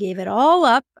 she gave it all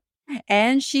up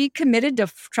and she committed to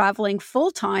traveling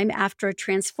full-time after a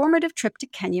transformative trip to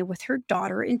Kenya with her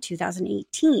daughter in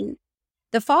 2018.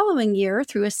 The following year,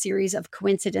 through a series of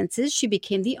coincidences, she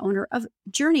became the owner of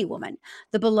Journeywoman,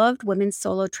 the beloved women's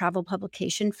solo travel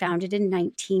publication founded in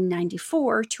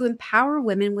 1994 to empower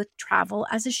women with travel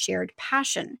as a shared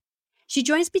passion. She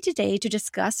joins me today to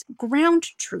discuss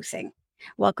Groundtruthing.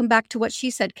 Welcome back to What She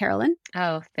Said, Carolyn.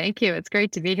 Oh, thank you. It's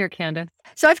great to be here, Candace.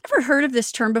 So I've never heard of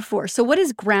this term before. So what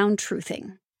is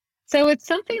Groundtruthing? So it's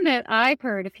something that I've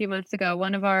heard a few months ago.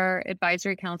 One of our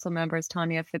advisory council members,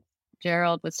 Tanya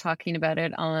Fitzgerald, was talking about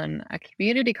it on a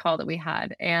community call that we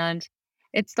had. And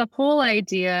it's the whole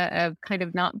idea of kind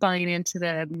of not buying into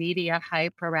the media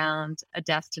hype around a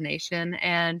destination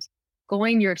and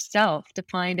going yourself to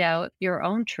find out your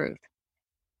own truth,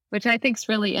 which I think is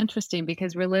really interesting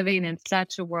because we're living in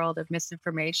such a world of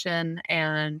misinformation.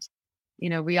 And,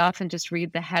 we often just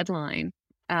read the headline,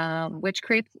 which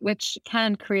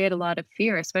can create a lot of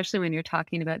fear, especially when you're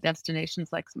talking about destinations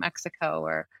like Mexico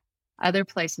or other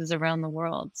places around the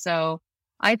world. So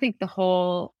I think the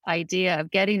whole idea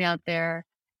of getting out there,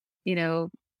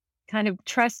 kind of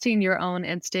trusting your own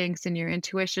instincts and your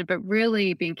intuition, but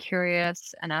really being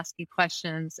curious and asking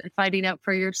questions and finding out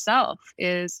for yourself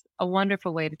is a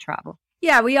wonderful way to travel.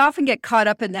 Yeah, we often get caught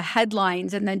up in the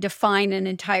headlines and then define an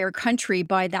entire country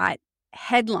by that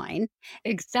headline.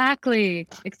 Exactly.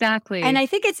 And I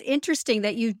think it's interesting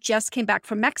that you just came back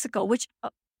from Mexico, which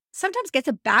sometimes gets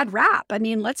a bad rap. I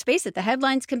mean, let's face it, the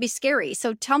headlines can be scary.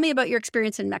 So tell me about your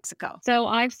experience in Mexico. So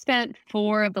I've spent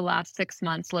 4 of the last 6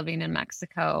 months living in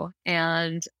Mexico,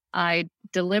 and I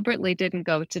deliberately didn't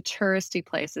go to touristy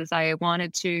places. I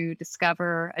wanted to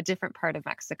discover a different part of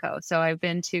Mexico. So I've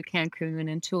been to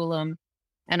Cancun and Tulum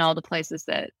and all the places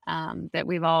that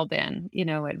we've all been,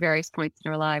 at various points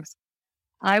in our lives.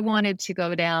 I wanted to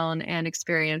go down and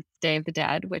experience Day of the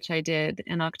Dead, which I did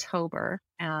in October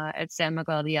at San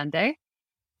Miguel de Allende.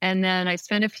 And then I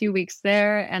spent a few weeks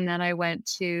there, and then I went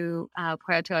to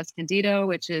Puerto Escondido,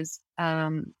 which is a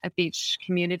beach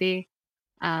community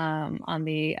on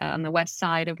the west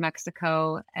side of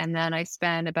Mexico. And then I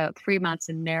spent about 3 months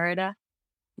in Merida,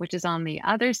 which is on the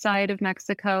other side of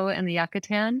Mexico in the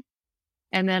Yucatan.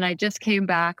 And then I just came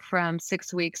back from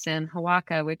 6 weeks in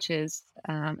Oaxaca, which is,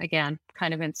 again,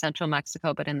 kind of in central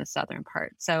Mexico, but in the southern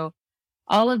part. So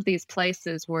all of these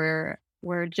places were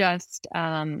just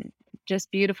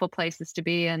beautiful places to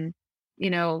be. And,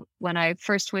 when I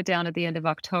first went down at the end of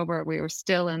October, we were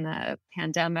still in the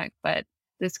pandemic, but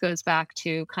this goes back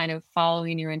to kind of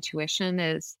following your intuition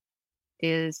is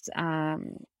is,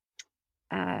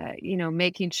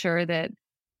 making sure that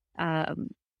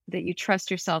that you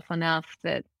trust yourself enough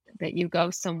that you go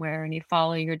somewhere and you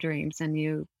follow your dreams and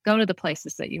you go to the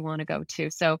places that you want to go to.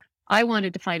 So I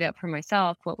wanted to find out for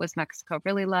myself what was Mexico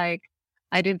really like.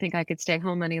 I didn't think I could stay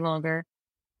home any longer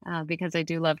because I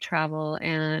do love travel,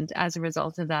 and as a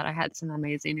result of that, I had some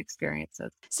amazing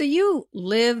experiences. So you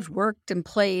lived, worked, and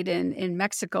played in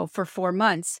Mexico for 4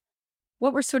 months.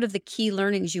 What were sort of the key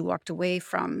learnings you walked away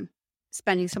from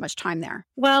spending so much time there?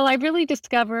 Well, I really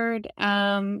discovered,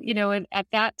 at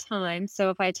that time.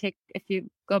 So if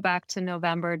you go back to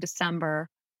November, December,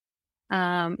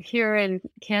 here in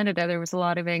Canada, there was a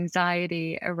lot of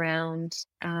anxiety around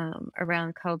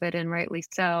COVID, and rightly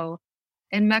so.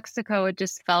 In Mexico, it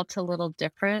just felt a little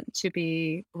different to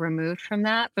be removed from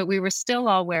that, but we were still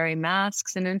all wearing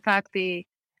masks. And in fact, the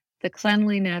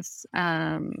cleanliness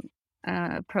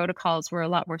protocols were a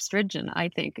lot more stringent, I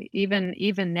think.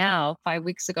 Even now, 5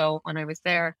 weeks ago when I was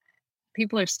there,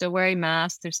 people are still wearing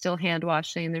masks. They're still hand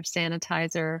washing. There's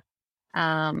sanitizer.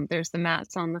 There's the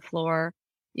mats on the floor.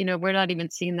 We're not even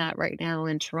seeing that right now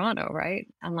in Toronto, right?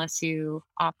 Unless you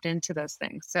opt into those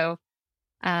things. So,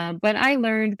 but I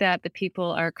learned that the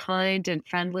people are kind and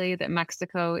friendly, that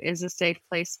Mexico is a safe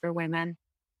place for women.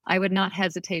 I would not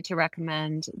hesitate to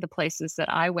recommend the places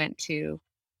that I went to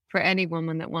for any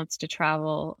woman that wants to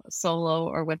travel solo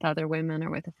or with other women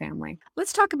or with a family.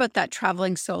 Let's talk about that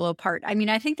traveling solo part. I mean,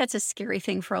 I think that's a scary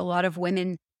thing for a lot of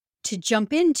women to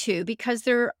jump into because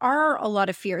there are a lot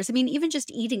of fears. I mean, even just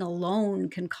eating alone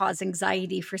can cause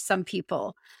anxiety for some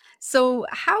people. So,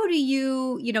 how do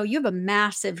you have a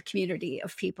massive community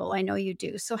of people. I know you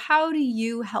do. So, how do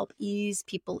you help ease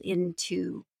people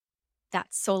into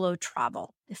that solo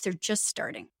travel if they're just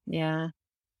starting? Yeah.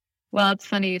 Well, it's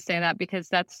funny you say that because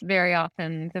that's very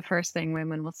often the first thing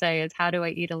women will say is, "How do I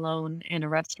eat alone in a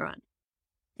restaurant?"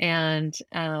 And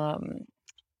we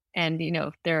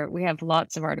have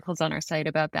lots of articles on our site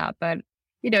about that. But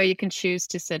you can choose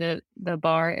to sit at the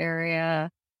bar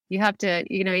area. You have to,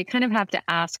 you kind of have to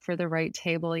ask for the right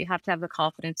table. You have to have the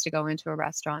confidence to go into a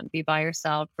restaurant, be by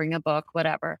yourself, bring a book,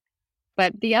 whatever.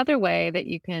 But the other way that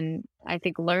you can, I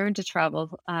think, learn to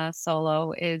travel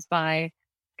solo is by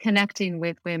connecting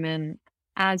with women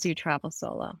as you travel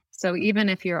solo. So even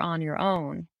if you're on your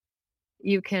own,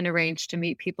 you can arrange to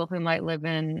meet people who might live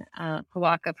in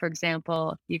Oaxaca, for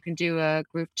example. You can do a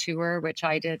group tour, which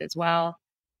I did as well.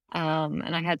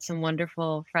 And I had some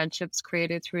wonderful friendships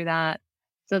created through that.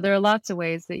 So there are lots of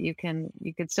ways that you can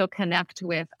still connect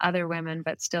with other women,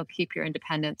 but still keep your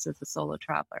independence as a solo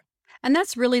traveler. And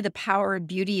that's really the power and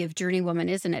beauty of Journey Woman,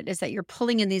 isn't it? Is that you're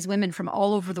pulling in these women from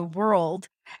all over the world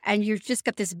and you've just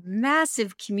got this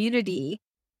massive community.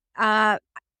 Uh,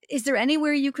 is there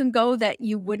anywhere you can go that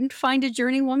you wouldn't find a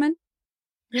Journey Woman?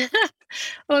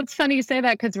 Well, it's funny you say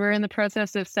that because we're in the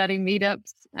process of setting up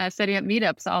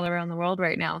meetups all around the world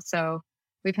right now. So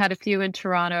we've had a few in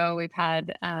Toronto. We've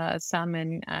had some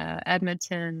in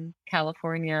Edmonton,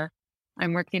 California.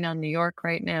 I'm working on New York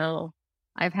right now.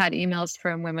 I've had emails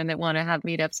from women that want to have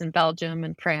meetups in Belgium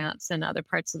and France and other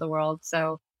parts of the world.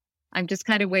 So I'm just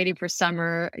kind of waiting for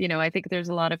summer. I think there's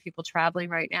a lot of people traveling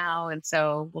right now. And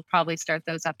so we'll probably start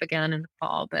those up again in the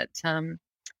fall. But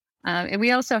and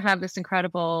we also have this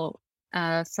incredible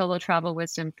Solo Travel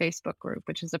Wisdom Facebook group,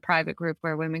 which is a private group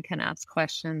where women can ask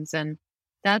questions. And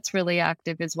that's really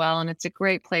active as well. And it's a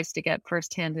great place to get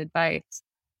firsthand advice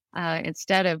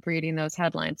instead of reading those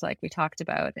headlines like we talked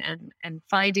about, and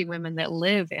finding women that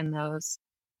live in those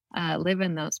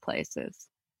places.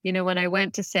 When I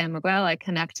went to San Miguel, I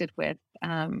connected with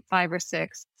 5 or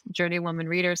 6 Journey Woman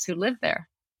readers who live there.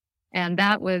 And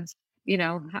that was,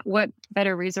 what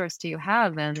better resource do you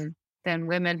have than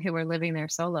women who are living there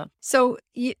solo? So,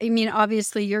 I mean,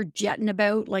 obviously you're jetting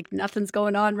about like nothing's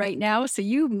going on right now. So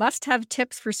you must have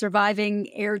tips for surviving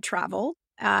air travel.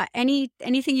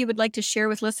 Anything you would like to share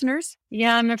with listeners?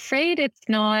 Yeah, I'm afraid it's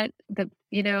not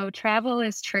travel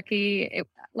is tricky.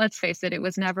 Let's face it, it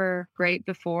was never great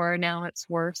before. Now it's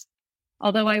worse.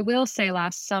 Although I will say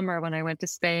last summer when I went to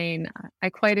Spain,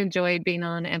 I quite enjoyed being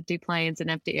on empty planes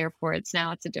and empty airports.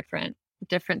 Now it's a different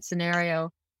scenario.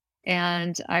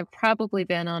 And I've probably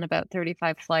been on about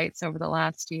 35 flights over the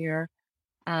last year.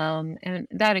 And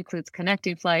that includes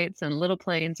connecting flights and little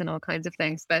planes and all kinds of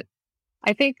things. But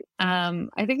I think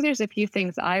there's a few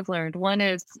things I've learned. One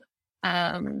is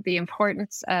the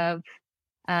importance of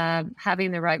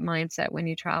having the right mindset when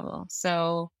you travel.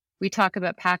 So we talk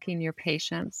about packing your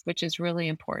patience, which is really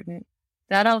important.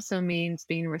 That also means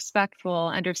being respectful,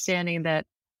 understanding that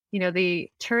the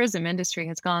tourism industry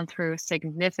has gone through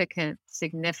significant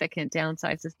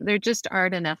downsizes. There just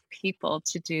aren't enough people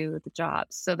to do the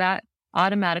jobs. So that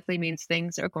automatically means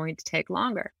things are going to take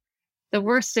longer. The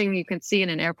worst thing you can see in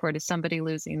an airport is somebody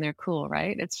losing their cool,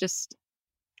 right? It's just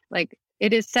like,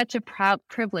 it is such a proud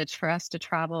privilege for us to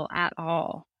travel at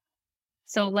all.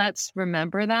 So let's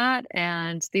remember that.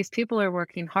 And these people are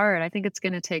working hard. I think it's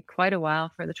going to take quite a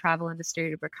while for the travel industry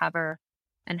to recover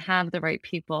and have the right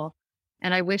people.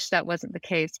 And I wish that wasn't the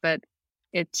case, but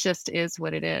it just is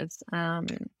what it is.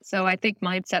 So I think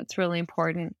mindset's really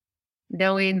important.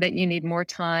 Knowing that you need more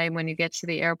time when you get to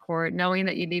the airport, knowing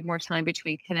that you need more time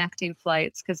between connecting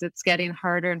flights, because it's getting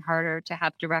harder and harder to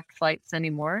have direct flights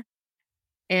anymore.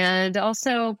 And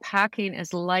also packing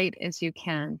as light as you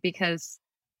can, because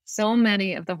so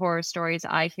many of the horror stories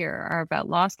I hear are about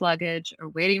lost luggage or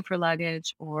waiting for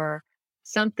luggage or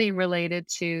something related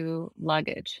to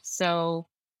luggage. So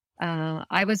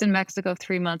I was in Mexico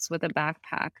 3 months with a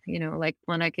backpack, like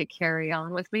one I could carry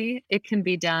on with me. It can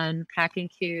be done, packing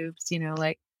cubes,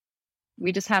 like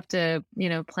we just have to,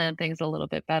 plan things a little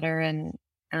bit better and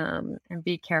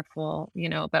be careful,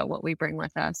 about what we bring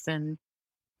with us. And,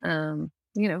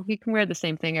 you can wear the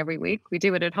same thing every week. We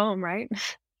do it at home, right?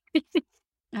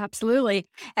 Absolutely.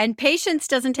 And patience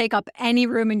doesn't take up any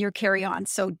room in your carry-on,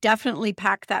 so definitely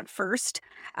pack that first.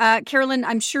 Carolyn,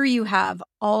 I'm sure you have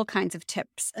all kinds of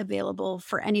tips available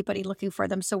for anybody looking for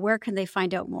them. So where can they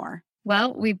find out more?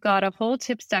 Well, we've got a whole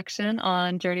tip section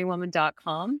on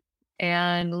journeywoman.com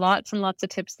and lots of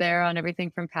tips there on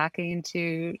everything from packing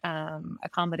to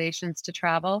accommodations to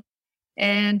travel.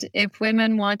 And if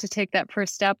women want to take that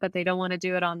first step, but they don't want to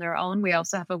do it on their own, we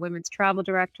also have a women's travel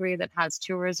directory that has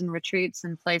tours and retreats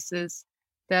and places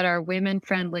that are women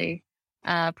friendly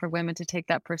for women to take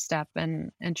that first step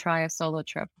and try a solo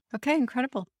trip. Okay,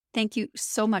 incredible. Thank you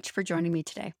so much for joining me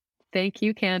today. Thank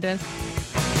you, Candace.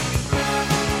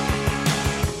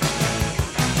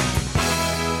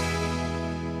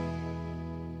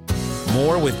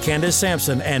 More with Candace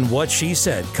Sampson and What She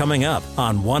Said coming up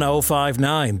on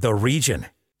 105.9 The Region.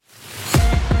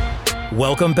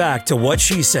 Welcome back to What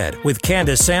She Said with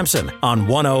Candace Sampson on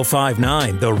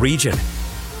 105.9 The Region.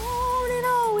 It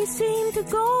always seems to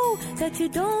go that you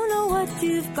don't know what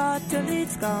you've got till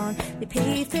it's gone. They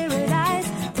paved paradise,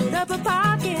 put up a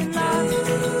parking lot.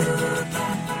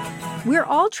 We're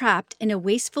all trapped in a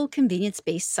wasteful,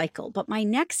 convenience-based cycle, but my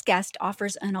next guest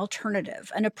offers an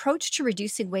alternative, an approach to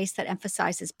reducing waste that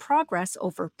emphasizes progress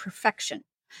over perfection.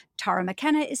 Tara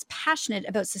McKenna is passionate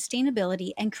about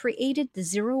sustainability and created the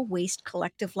Zero Waste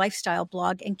Collective lifestyle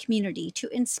blog and community to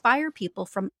inspire people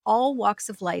from all walks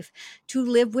of life to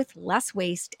live with less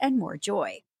waste and more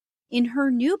joy. In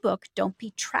her new book, Don't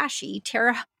Be Trashy,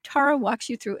 Tara walks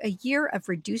you through a year of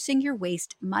reducing your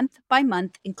waste month by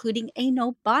month, including a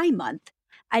no-buy month,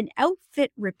 an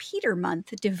outfit repeater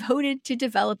month devoted to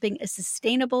developing a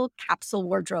sustainable capsule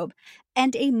wardrobe,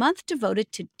 and a month devoted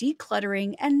to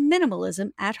decluttering and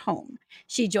minimalism at home.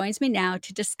 She joins me now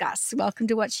to discuss. Welcome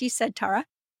to What She Said, Tara.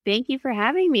 Thank you for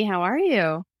having me. How are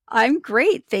you? I'm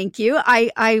great, thank you.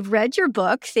 I read your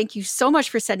book. Thank you so much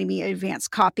for sending me an advance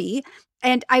copy.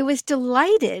 And I was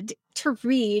delighted to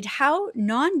read how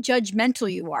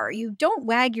non-judgmental you are. You don't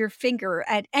wag your finger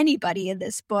at anybody in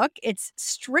this book. It's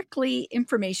strictly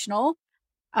informational.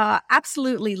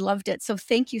 Absolutely loved it. So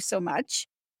thank you so much.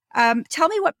 Tell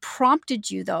me what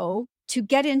prompted you, though, to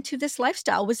get into this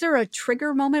lifestyle. Was there a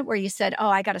trigger moment where you said, oh,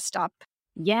 I got to stop?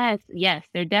 Yes,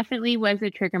 there definitely was a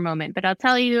trigger moment. But I'll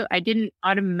tell you, I didn't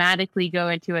automatically go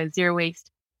into a zero waste,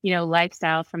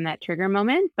 lifestyle from that trigger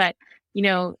moment. But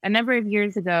a number of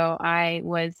years ago, I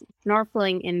was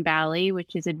snorkeling in Bali,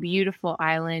 which is a beautiful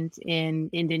island in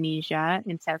Indonesia,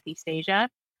 in Southeast Asia.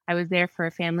 I was there for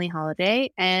a family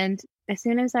holiday. And as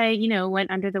soon as I, went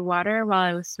under the water while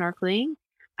I was snorkeling,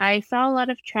 I saw a lot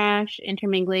of trash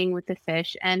intermingling with the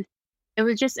fish. And it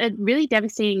was just a really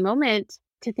devastating moment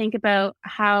to think about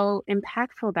how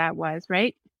impactful that was,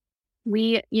 right?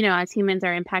 We, as humans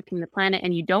are impacting the planet,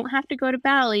 and you don't have to go to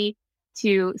Bali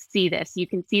to see this. You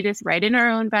can see this right in our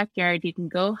own backyard. You can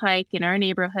go hike in our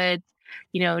neighborhoods,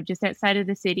 just outside of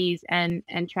the cities, and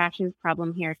trash is a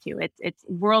problem here too. It's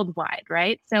worldwide,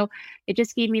 right? So it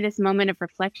just gave me this moment of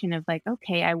reflection of like,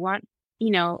 okay, I want,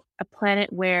 a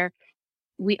planet where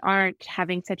we aren't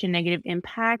having such a negative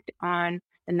impact on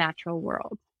the natural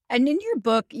world. And in your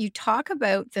book, you talk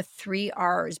about the 3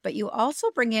 R's, but you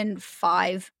also bring in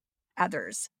 5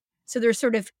 others. So there's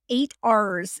sort of 8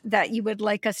 R's that you would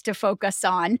like us to focus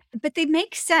on, but they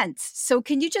make sense. So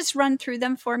can you just run through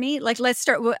them for me? Like, let's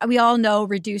start. We all know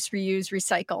reduce, reuse,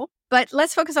 recycle, but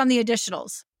let's focus on the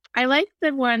additionals. I like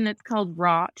the one that's called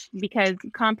rot because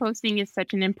composting is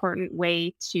such an important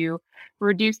way to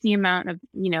reduce the amount of,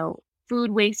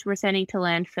 food waste we're sending to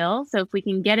landfill. So if we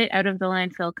can get it out of the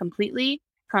landfill completely,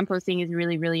 composting is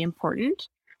really, really important.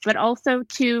 But also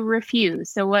to refuse.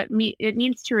 So what it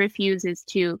means to refuse is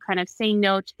to kind of say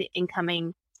no to the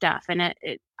incoming stuff. And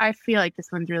I feel like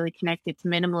this one's really connected to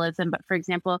minimalism. But for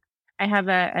example, I have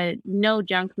a no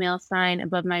junk mail sign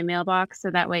above my mailbox. So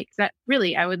that way,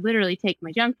 I would literally take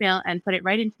my junk mail and put it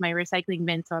right into my recycling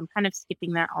bin. So I'm kind of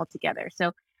skipping that altogether.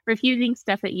 So refusing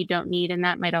stuff that you don't need. And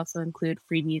that might also include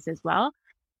freebies as well.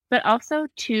 But also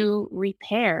to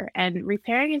repair. And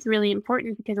repairing is really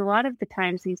important because a lot of the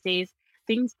times these days,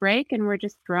 things break and we're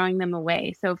just throwing them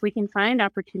away. So if we can find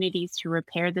opportunities to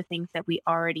repair the things that we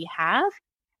already have,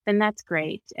 then that's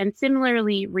great. And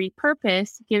similarly,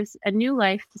 repurpose gives a new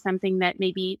life to something that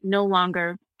maybe no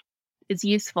longer is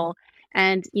useful.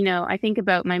 And, I think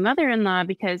about my mother-in-law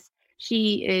because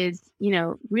she is,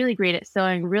 really great at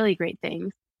sewing really great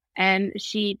things. And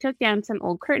she took down some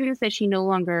old curtains that she no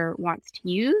longer wants to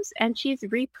use, and she's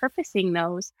repurposing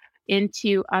those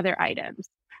into other items.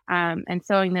 And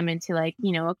sewing them into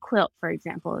a quilt, for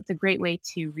example. It's a great way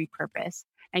to repurpose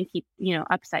and keep,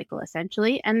 upcycle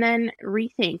essentially. And then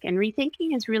rethink. And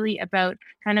rethinking is really about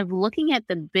kind of looking at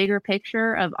the bigger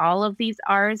picture of all of these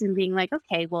R's and being like,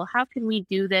 okay, well, how can we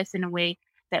do this in a way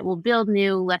that will build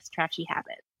new, less trashy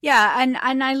habits? Yeah.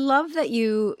 And I love that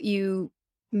you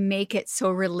make it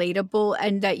so relatable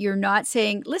and that you're not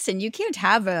saying, listen, you can't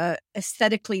have a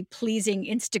aesthetically pleasing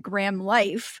Instagram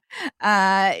life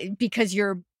because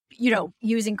you're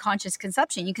using conscious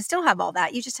consumption. You can still have all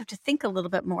that. You just have to think a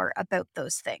little bit more about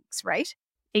those things, right?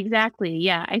 Exactly.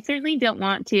 Yeah. I certainly don't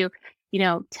want to,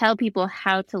 tell people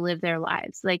how to live their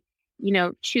lives.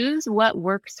 Choose what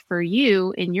works for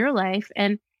you in your life.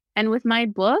 And with my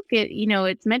book,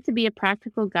 it's meant to be a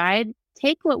practical guide.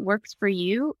 Take what works for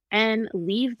you and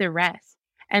leave the rest.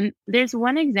 And there's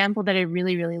one example that I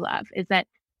really, really love is that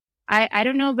I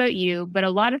don't know about you, but a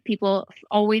lot of people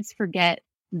always forget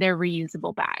their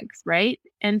reusable bags, right?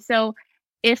 And so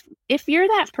if you're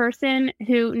that person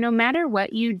who no matter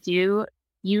what you do,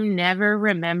 you never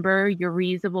remember your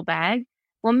reusable bag,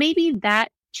 well, maybe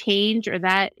that change or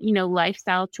that,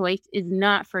 lifestyle choice is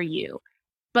not for you.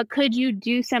 But could you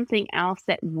do something else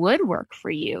that would work for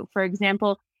you? For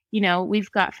example,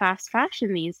 we've got fast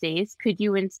fashion these days. Could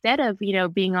you, instead of,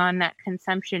 being on that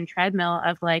consumption treadmill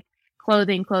of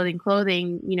clothing,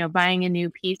 buying a new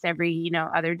piece every,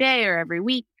 other day or every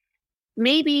week,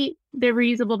 maybe the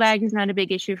reusable bag is not a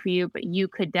big issue for you, but you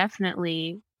could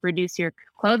definitely reduce your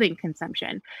clothing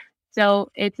consumption.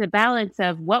 So it's a balance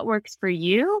of what works for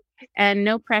you and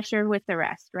no pressure with the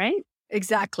rest, right?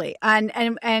 Exactly. And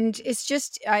it's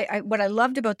just, what I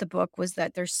loved about the book was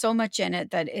that there's so much in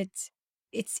it that it's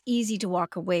easy to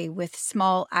walk away with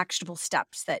small actionable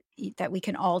steps that we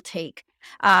can all take.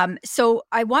 So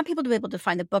I want people to be able to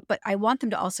find the book, but I want them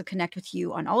to also connect with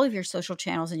you on all of your social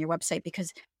channels and your website,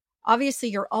 because obviously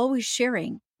you're always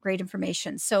sharing great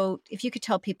information. So if you could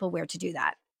tell people where to do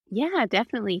that. Yeah,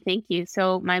 definitely. Thank you.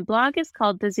 So my blog is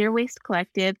called The Zero Waste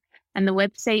Collective, and the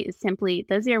website is simply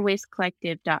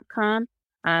thezerowastecollective.com.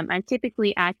 I'm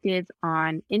typically active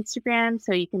on Instagram,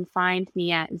 so you can find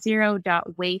me at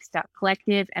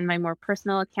zero.waste.collective, and my more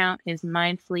personal account is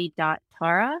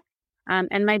mindfully.tara.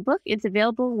 And my book is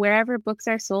available wherever books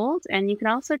are sold, and you can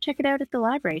also check it out at the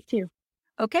library too.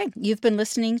 Okay, you've been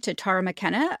listening to Tara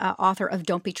McKenna, author of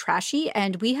Don't Be Trashy,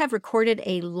 and we have recorded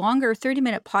a longer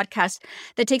 30-minute podcast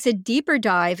that takes a deeper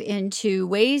dive into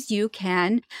ways you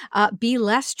can be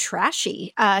less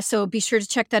trashy. So be sure to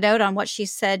check that out on What She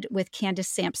Said with Candace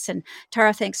Sampson.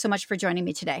 Tara, thanks so much for joining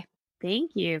me today.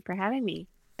 Thank you for having me.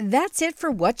 That's it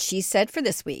for What She Said for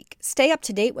this week. Stay up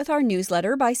to date with our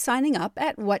newsletter by signing up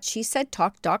at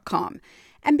whatshesaidtalk.com.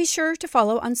 And be sure to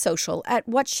follow on social at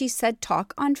What She Said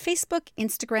Talk on Facebook,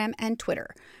 Instagram, and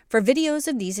Twitter for videos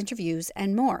of these interviews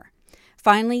and more.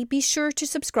 Finally, be sure to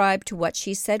subscribe to What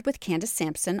She Said with Candace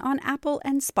Sampson on Apple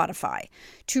and Spotify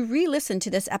to re-listen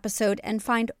to this episode and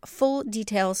find full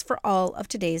details for all of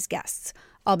today's guests.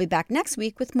 I'll be back next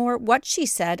week with more What She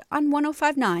Said on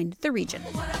 105.9 The Region.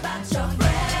 What about your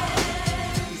friends?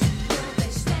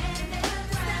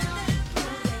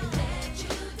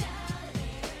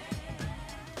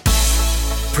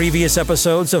 Previous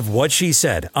episodes of What She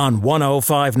Said on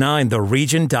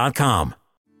 1059theregion.com.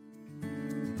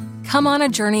 Come on a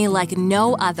journey like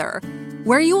no other,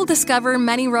 where you will discover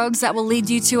many roads that will lead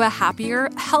you to a happier,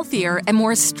 healthier, and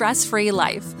more stress-free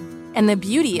life. And the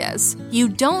beauty is, you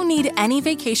don't need any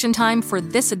vacation time for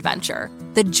this adventure.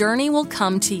 The journey will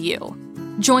come to you.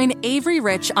 Join Avery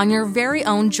Rich on your very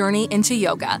own journey into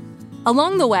yoga.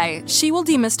 Along the way, she will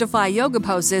demystify yoga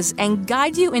poses and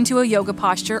guide you into a yoga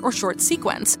posture or short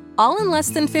sequence, all in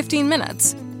less than 15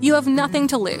 minutes. You have nothing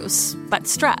to lose but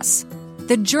stress.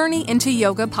 The Journey into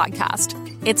Yoga podcast.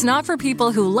 It's not for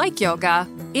people who like yoga,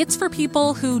 it's for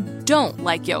people who don't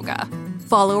like yoga.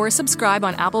 Follow or subscribe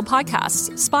on Apple Podcasts,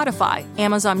 Spotify,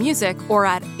 Amazon Music, or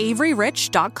at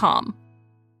averyrich.com.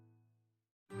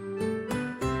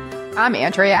 I'm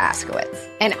Andrea Askowitz.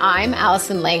 And I'm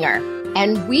Allison Langer.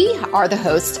 And we are the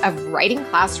hosts of Writing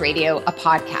Class Radio, a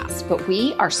podcast, but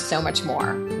we are so much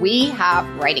more. We have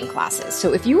writing classes.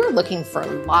 So if you are looking for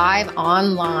live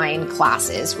online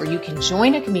classes where you can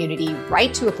join a community,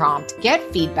 write to a prompt, get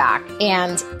feedback,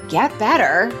 and get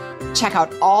better, check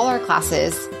out all our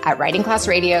classes at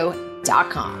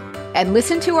writingclassradio.com. And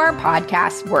listen to our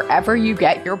podcast wherever you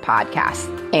get your podcasts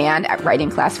and at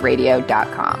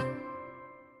writingclassradio.com.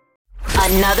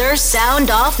 Another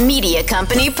Sound Off Media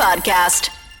Company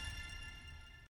podcast.